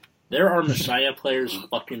month. There are Messiah players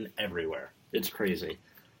fucking everywhere. It's crazy.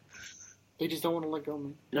 They just don't want to let go,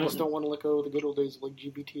 man. They No. just don't want to let go of the good old days of, like,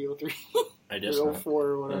 GBT03 I guess or not. 04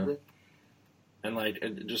 or whatever. Yeah. And, like,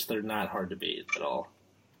 they're not hard to beat at all.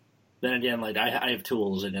 Then again, like, I have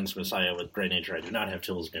tools against Messiah with Great Nature. I do not have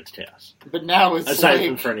tools against Chaos. But now it's Aside like,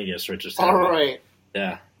 from Fernigus, which is all terrible. right,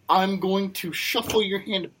 Yeah. I'm going to shuffle your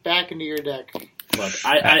hand back into your deck. Look,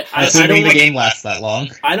 I Assuming don't the game lasts that long.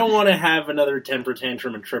 I don't want to have another temper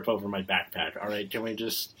tantrum and trip over my backpack. All right, can we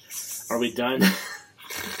just? Are we done?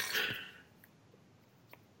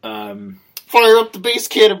 Fire up the base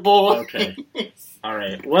cannon, boy. Okay. All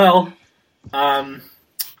right. Well,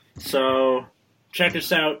 so check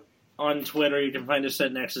us out on Twitter. You can find us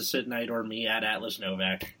at Nexus at Night or me at Atlas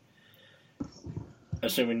Novak.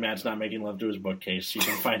 Assuming Matt's not making love to his bookcase, you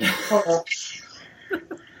can find out.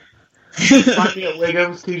 Find me at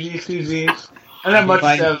Wiggums, TGCZs. I don't have much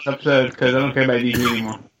to say on this episode because I don't care about DG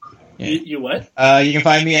anymore. You what? You can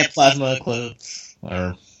find me at Plasma Eclipse.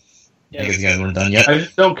 Or, Yeah. I guess you guys weren't done yet. I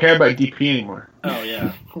just don't care about DP anymore. Oh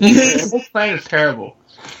yeah. The whole plan is terrible.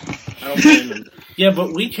 I don't blame him. Yeah,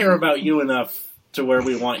 but we care about you enough to where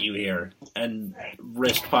we want you here and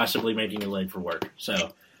risk possibly making you late for work.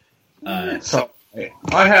 So, So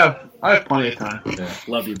I have plenty of time.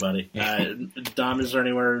 love you, buddy. Dom, is there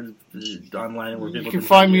anywhere online where people You can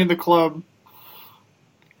find me in the club.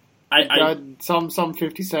 I Got some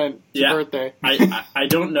 50 Cent. It's Yeah. your birthday. I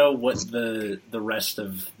don't know what the rest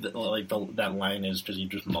of that line is because he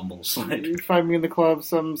just mumbles. You Like, can find me in the club.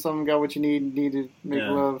 Some got what you need to make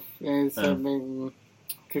Yeah. love. And it's Yeah.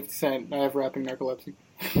 50 Cent. I have rapping narcolepsy.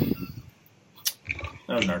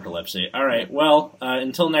 oh, narcolepsy. All right. Well,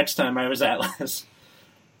 until next time, I was Atlas.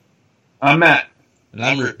 I'm Matt. And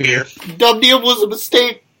I'm Root Beer. Dumb deal was a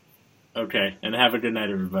mistake. Okay, and have a good night,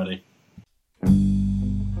 everybody.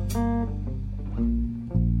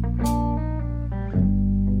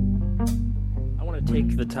 I want to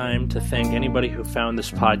take the time to thank anybody who found this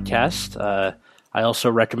podcast. I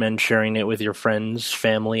also recommend sharing it with your friends,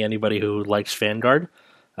 family, anybody who likes Vanguard.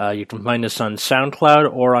 You can find us on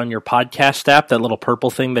SoundCloud or on your podcast app, that little purple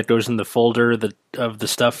thing that goes in the folder of the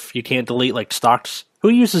stuff you can't delete, like stocks. Who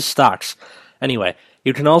uses stocks? Anyway,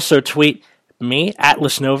 you can also tweet me,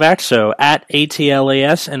 Atlas Novak, so at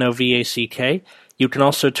ATLASNOVACK. You can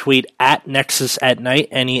also tweet at Nexus at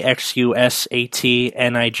Night,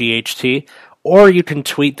 NEXUSATNIGHT, or you can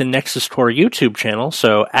tweet the Nexus Core YouTube channel,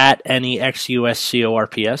 so at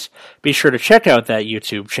NEXUSCORPS. Be sure to check out that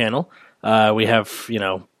YouTube channel. We have,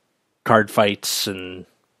 card fights and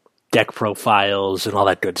deck profiles and all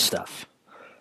that good stuff.